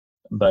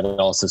 but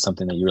also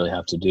something that you really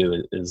have to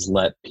do, is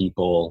let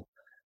people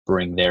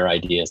bring their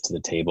ideas to the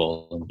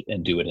table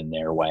and do it in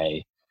their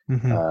way.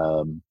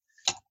 Mm-hmm.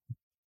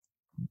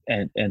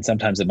 And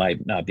sometimes it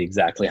might not be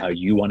exactly how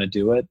you want to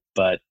do it,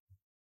 but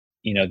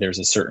there's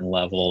a certain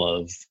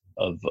level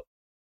of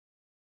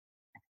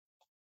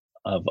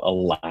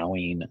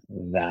allowing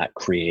that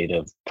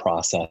creative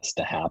process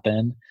to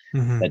happen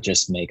Mm-hmm. that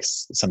just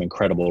makes some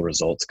incredible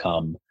results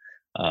come,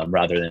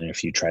 rather than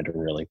if you try to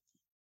really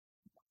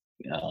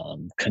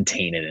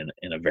contain it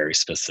in a very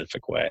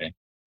specific way.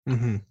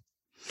 Mm-hmm.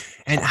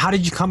 And how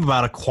did you come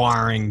about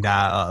acquiring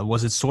that?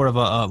 Was it sort of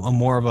a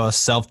more of a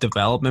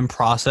self-development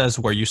process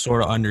where you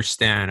sort of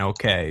understand,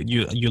 okay,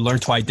 you learn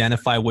to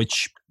identify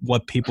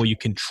what people you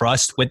can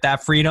trust with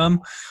that freedom,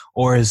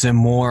 or is it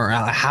more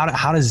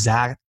how does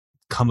that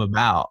come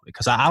about?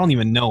 Because I don't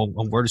even know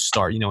where to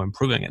start,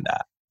 improving in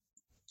that.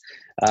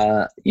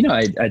 I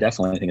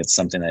definitely think it's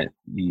something that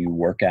you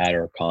work at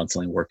or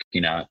constantly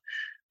working at.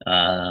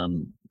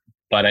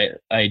 But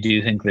I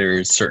do think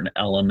there's certain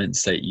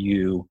elements that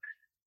you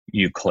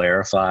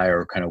clarify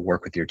or kind of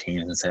work with your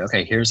teams and say,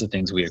 okay, here's the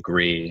things we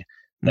agree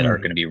that are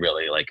going to be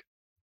really like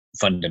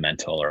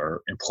fundamental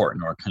or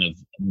important or kind of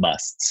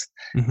musts.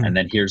 Mm-hmm. And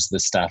then here's the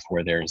stuff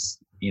where there's,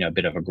 a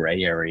bit of a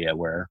gray area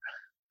where,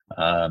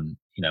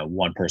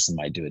 one person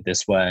might do it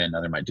this way,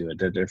 another might do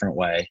it a different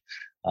way.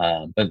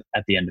 But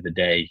at the end of the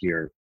day,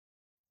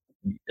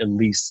 at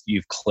least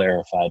you've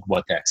clarified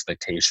what the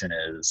expectation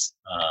is,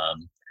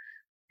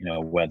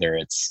 whether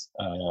it's,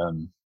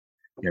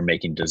 you're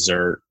making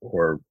dessert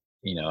or,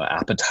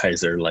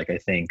 appetizer. Like I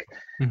think,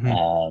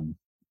 Mm-hmm.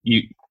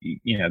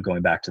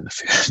 going back to the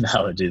food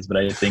analogies, but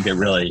I think it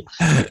really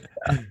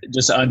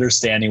just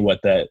understanding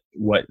what the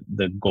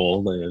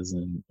goal is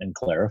and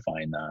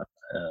clarifying that,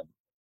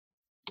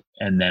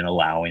 and then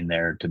allowing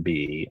there to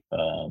be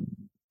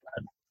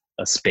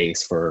a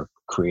space for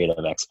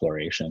creative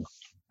exploration.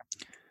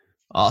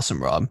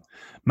 Awesome, Rob.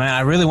 Man,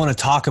 I really want to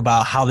talk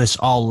about how this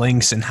all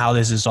links and how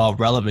this is all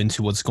relevant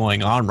to what's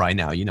going on right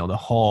now, the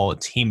whole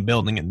team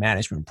building and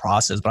management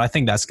process, but I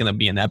think that's going to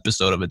be an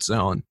episode of its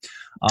own.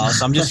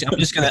 So I'm just going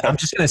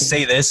to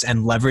say this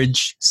and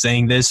leverage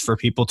saying this for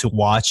people to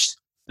watch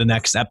the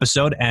next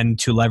episode and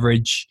to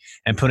leverage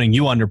and putting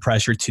you under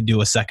pressure to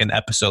do a second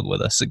episode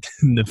with us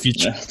in the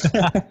future.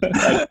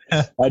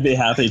 I'd be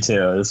happy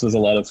to. This was a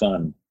lot of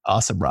fun.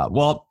 Awesome, Rob.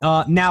 Well,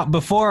 now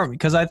before we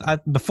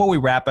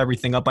wrap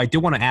everything up, I do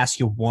want to ask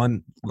you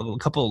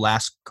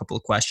last couple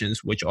of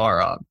questions, which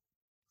are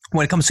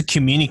when it comes to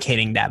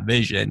communicating that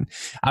vision.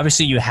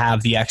 Obviously, you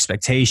have the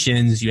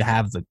expectations, you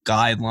have the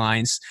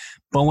guidelines,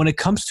 but when it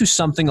comes to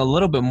something a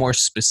little bit more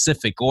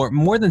specific, or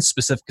more than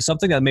specific,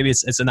 something that maybe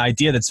it's an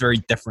idea that's very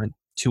different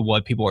to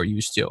what people are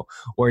used to,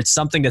 or it's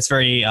something that's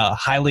very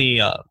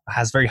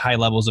has very high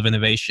levels of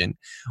innovation.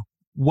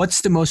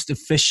 What's the most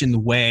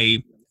efficient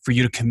way for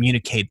you to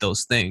communicate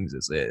those things?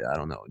 Is it, I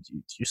don't know,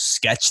 do you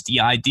sketch the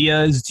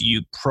ideas? Do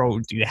you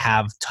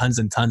have tons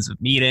and tons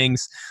of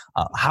meetings?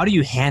 How do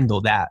you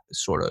handle that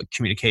sort of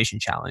communication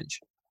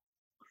challenge?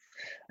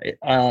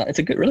 It's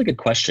a really good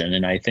question.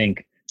 And I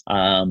think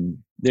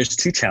there's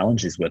two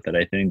challenges with it.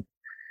 I think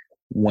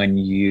when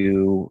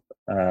you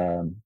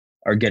are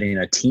getting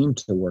a team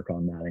to work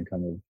on that and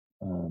kind of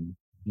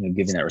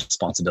giving that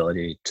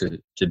responsibility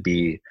to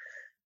be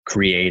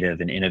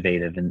creative and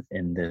innovative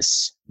in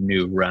this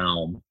new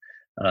realm,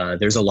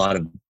 there's a lot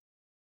of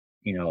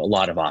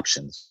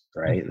options,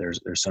 right? There's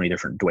so many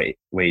different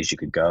ways you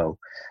could go.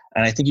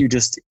 And I think you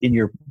just, in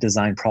your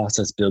design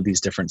process, build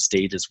these different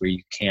stages where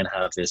you can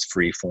have this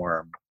free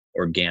form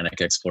organic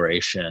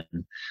exploration,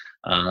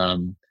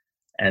 and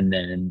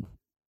then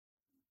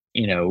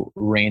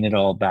rein it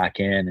all back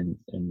in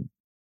and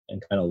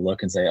kind of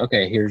look and say,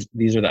 okay,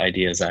 these are the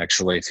ideas I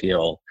actually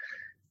feel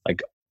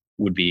like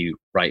would be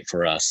right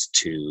for us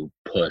to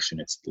push and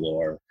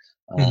explore.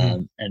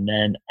 And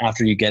then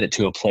after you get it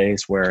to a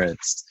place where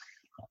it's,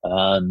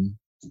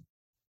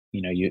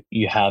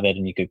 you have it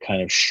and you could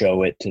kind of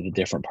show it to the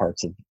different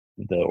parts of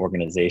the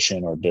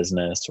organization or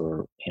business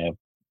or,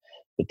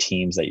 the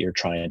teams that you're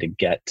trying to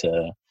get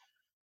to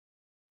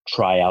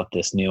try out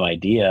this new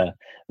idea,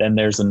 then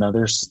there's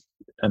another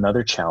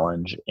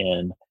challenge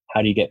in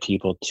how do you get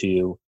people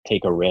to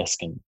take a risk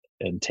and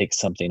take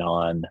something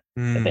on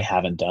that they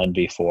haven't done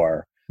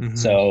before.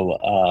 So,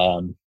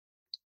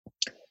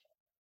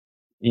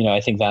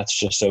 I think that's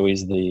just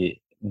always the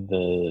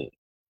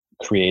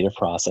creative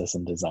process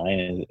and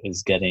design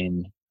is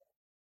getting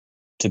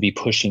to be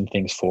pushing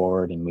things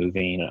forward and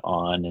moving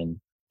on and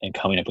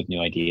coming up with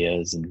new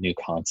ideas and new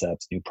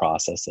concepts, new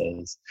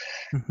processes.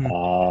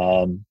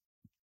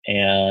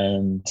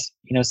 And,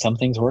 some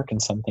things work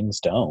and some things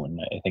don't.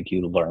 I think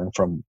you learn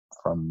from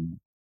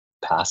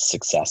past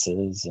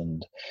successes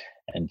and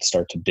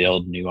start to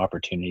build new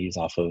opportunities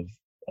off of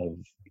of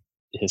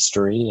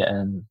history,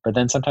 but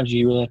then sometimes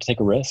you really have to take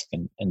a risk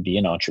and be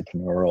an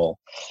entrepreneurial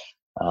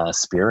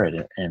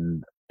spirit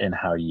in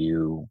how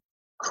you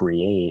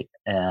create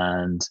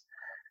and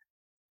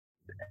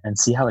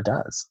see how it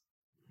does.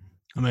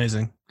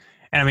 Amazing.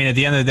 And I mean, at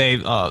the end of the day,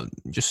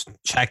 just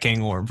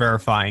checking or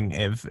verifying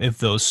if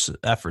those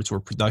efforts were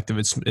productive,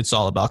 it's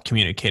all about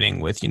communicating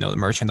with, the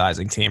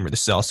merchandising team or the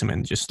sales team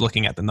and just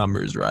looking at the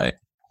numbers, right?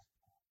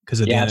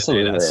 Because at the end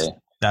absolutely. of the day,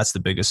 that's the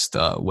biggest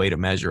way to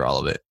measure all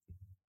of it.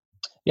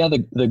 Yeah,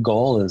 the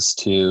goal is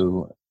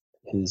to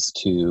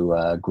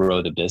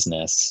grow the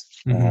business,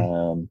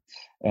 and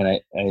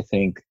I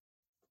think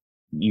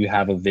you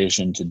have a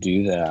vision to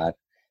do that,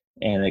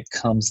 and it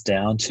comes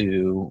down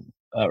to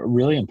a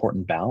really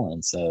important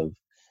balance of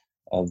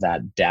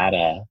that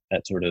data,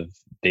 that sort of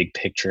big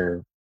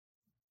picture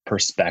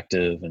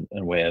perspective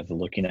and way of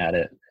looking at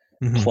it,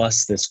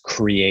 plus this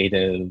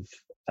creative,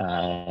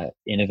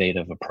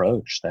 innovative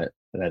approach that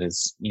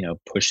is,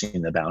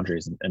 pushing the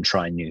boundaries and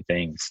trying new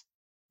things.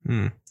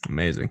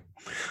 Amazing.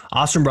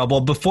 Awesome, bro.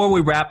 Well, before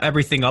we wrap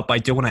everything up, I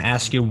do want to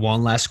ask you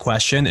one last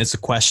question. It's a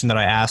question that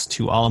I ask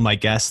to all of my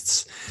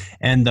guests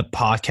and the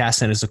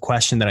podcast, and it's a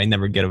question that I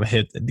never give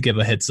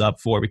a heads up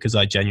for because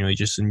I genuinely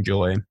just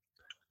enjoy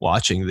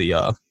watching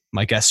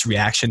my guests'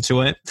 reaction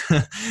to it.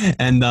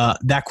 And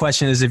that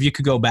question is, if you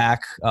could go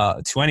back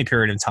to any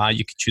period of time,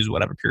 you could choose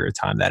whatever period of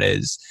time that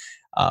is,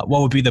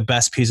 what would be the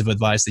best piece of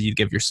advice that you'd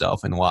give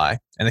yourself and why?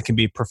 And it can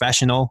be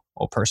professional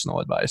or personal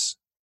advice.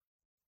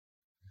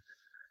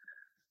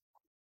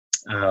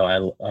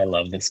 Oh, I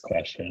love this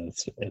question.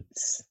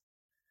 It's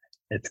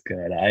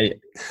good.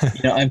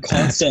 I'm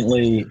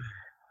constantly,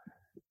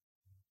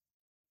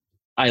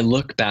 I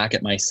look back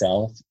at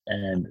myself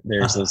and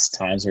there's those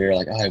times where you're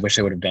like, oh, I wish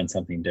I would have done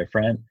something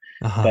different.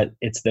 But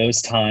it's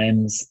those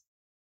times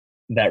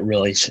that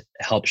really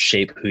help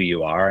shape who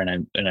you are.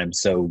 And I'm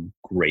so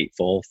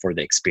grateful for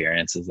the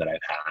experiences that I've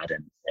had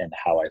and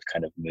how I've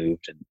kind of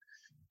moved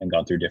and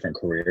gone through different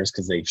careers,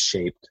 because they've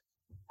shaped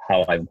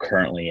how I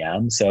currently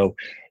am. So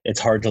it's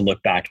hard to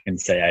look back and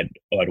say I'd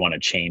want to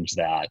change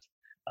that,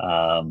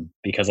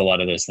 because a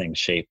lot of those things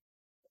shape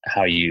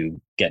how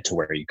you get to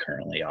where you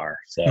currently are.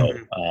 So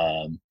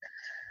I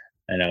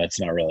know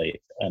it's not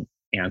really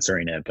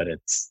answering it, but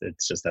it's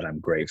just that I'm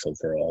grateful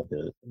for all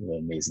the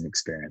amazing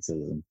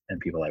experiences and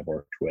people I've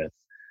worked with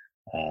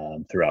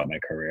throughout my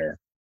career.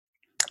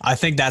 I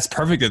think that's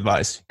perfect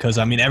advice, because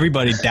I mean,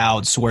 everybody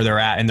doubts where they're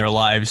at in their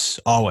lives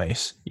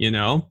always,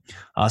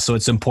 so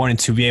it's important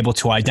to be able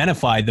to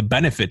identify the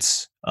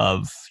benefits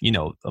of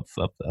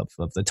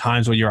the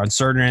times when you're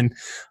uncertain,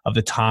 of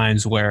the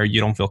times where you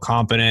don't feel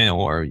confident,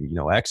 or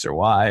X or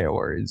Y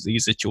or Z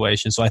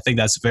situation. So I think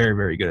that's very,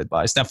 very good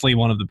advice. Definitely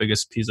one of the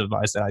biggest pieces of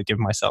advice that I give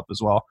myself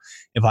as well,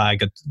 if I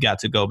got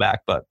to go back.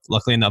 But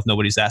luckily enough,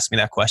 nobody's asked me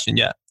that question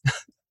yet.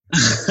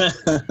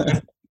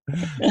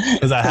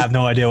 Because I have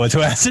no idea what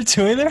to answer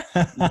to either.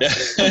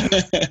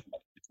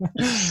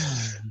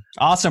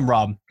 Awesome,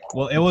 Rob.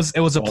 Well, it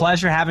was a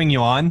pleasure having you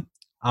on.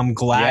 I'm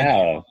glad.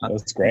 Yeah, that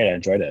was great. I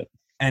enjoyed it.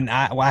 And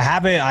I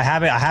have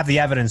the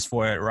evidence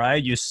for it,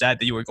 right? You said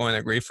that you were going to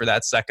agree for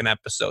that second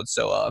episode,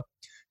 so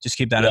just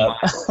keep that in mind.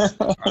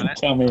 Right?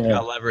 Tell me.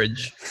 Got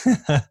leverage.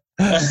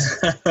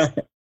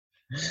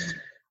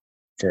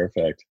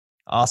 Perfect.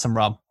 Awesome,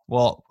 Rob.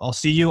 Well, I'll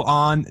see you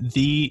on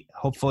the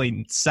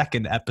hopefully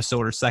second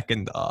episode or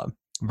second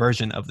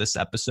version of this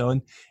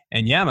episode.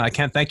 And yeah, man, I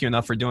can't thank you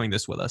enough for doing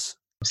this with us.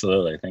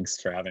 Absolutely.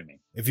 Thanks for having me.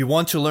 If you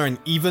want to learn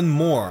even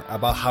more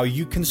about how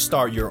you can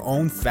start your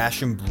own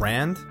fashion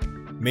brand,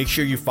 make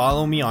sure you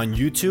follow me on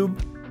YouTube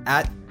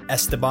at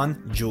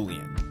Esteban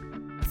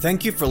Julian.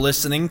 Thank you for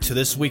listening to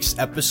this week's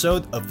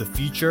episode of The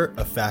Future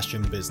of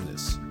Fashion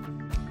Business.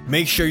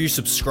 Make sure you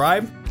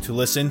subscribe to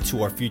listen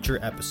to our future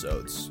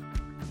episodes.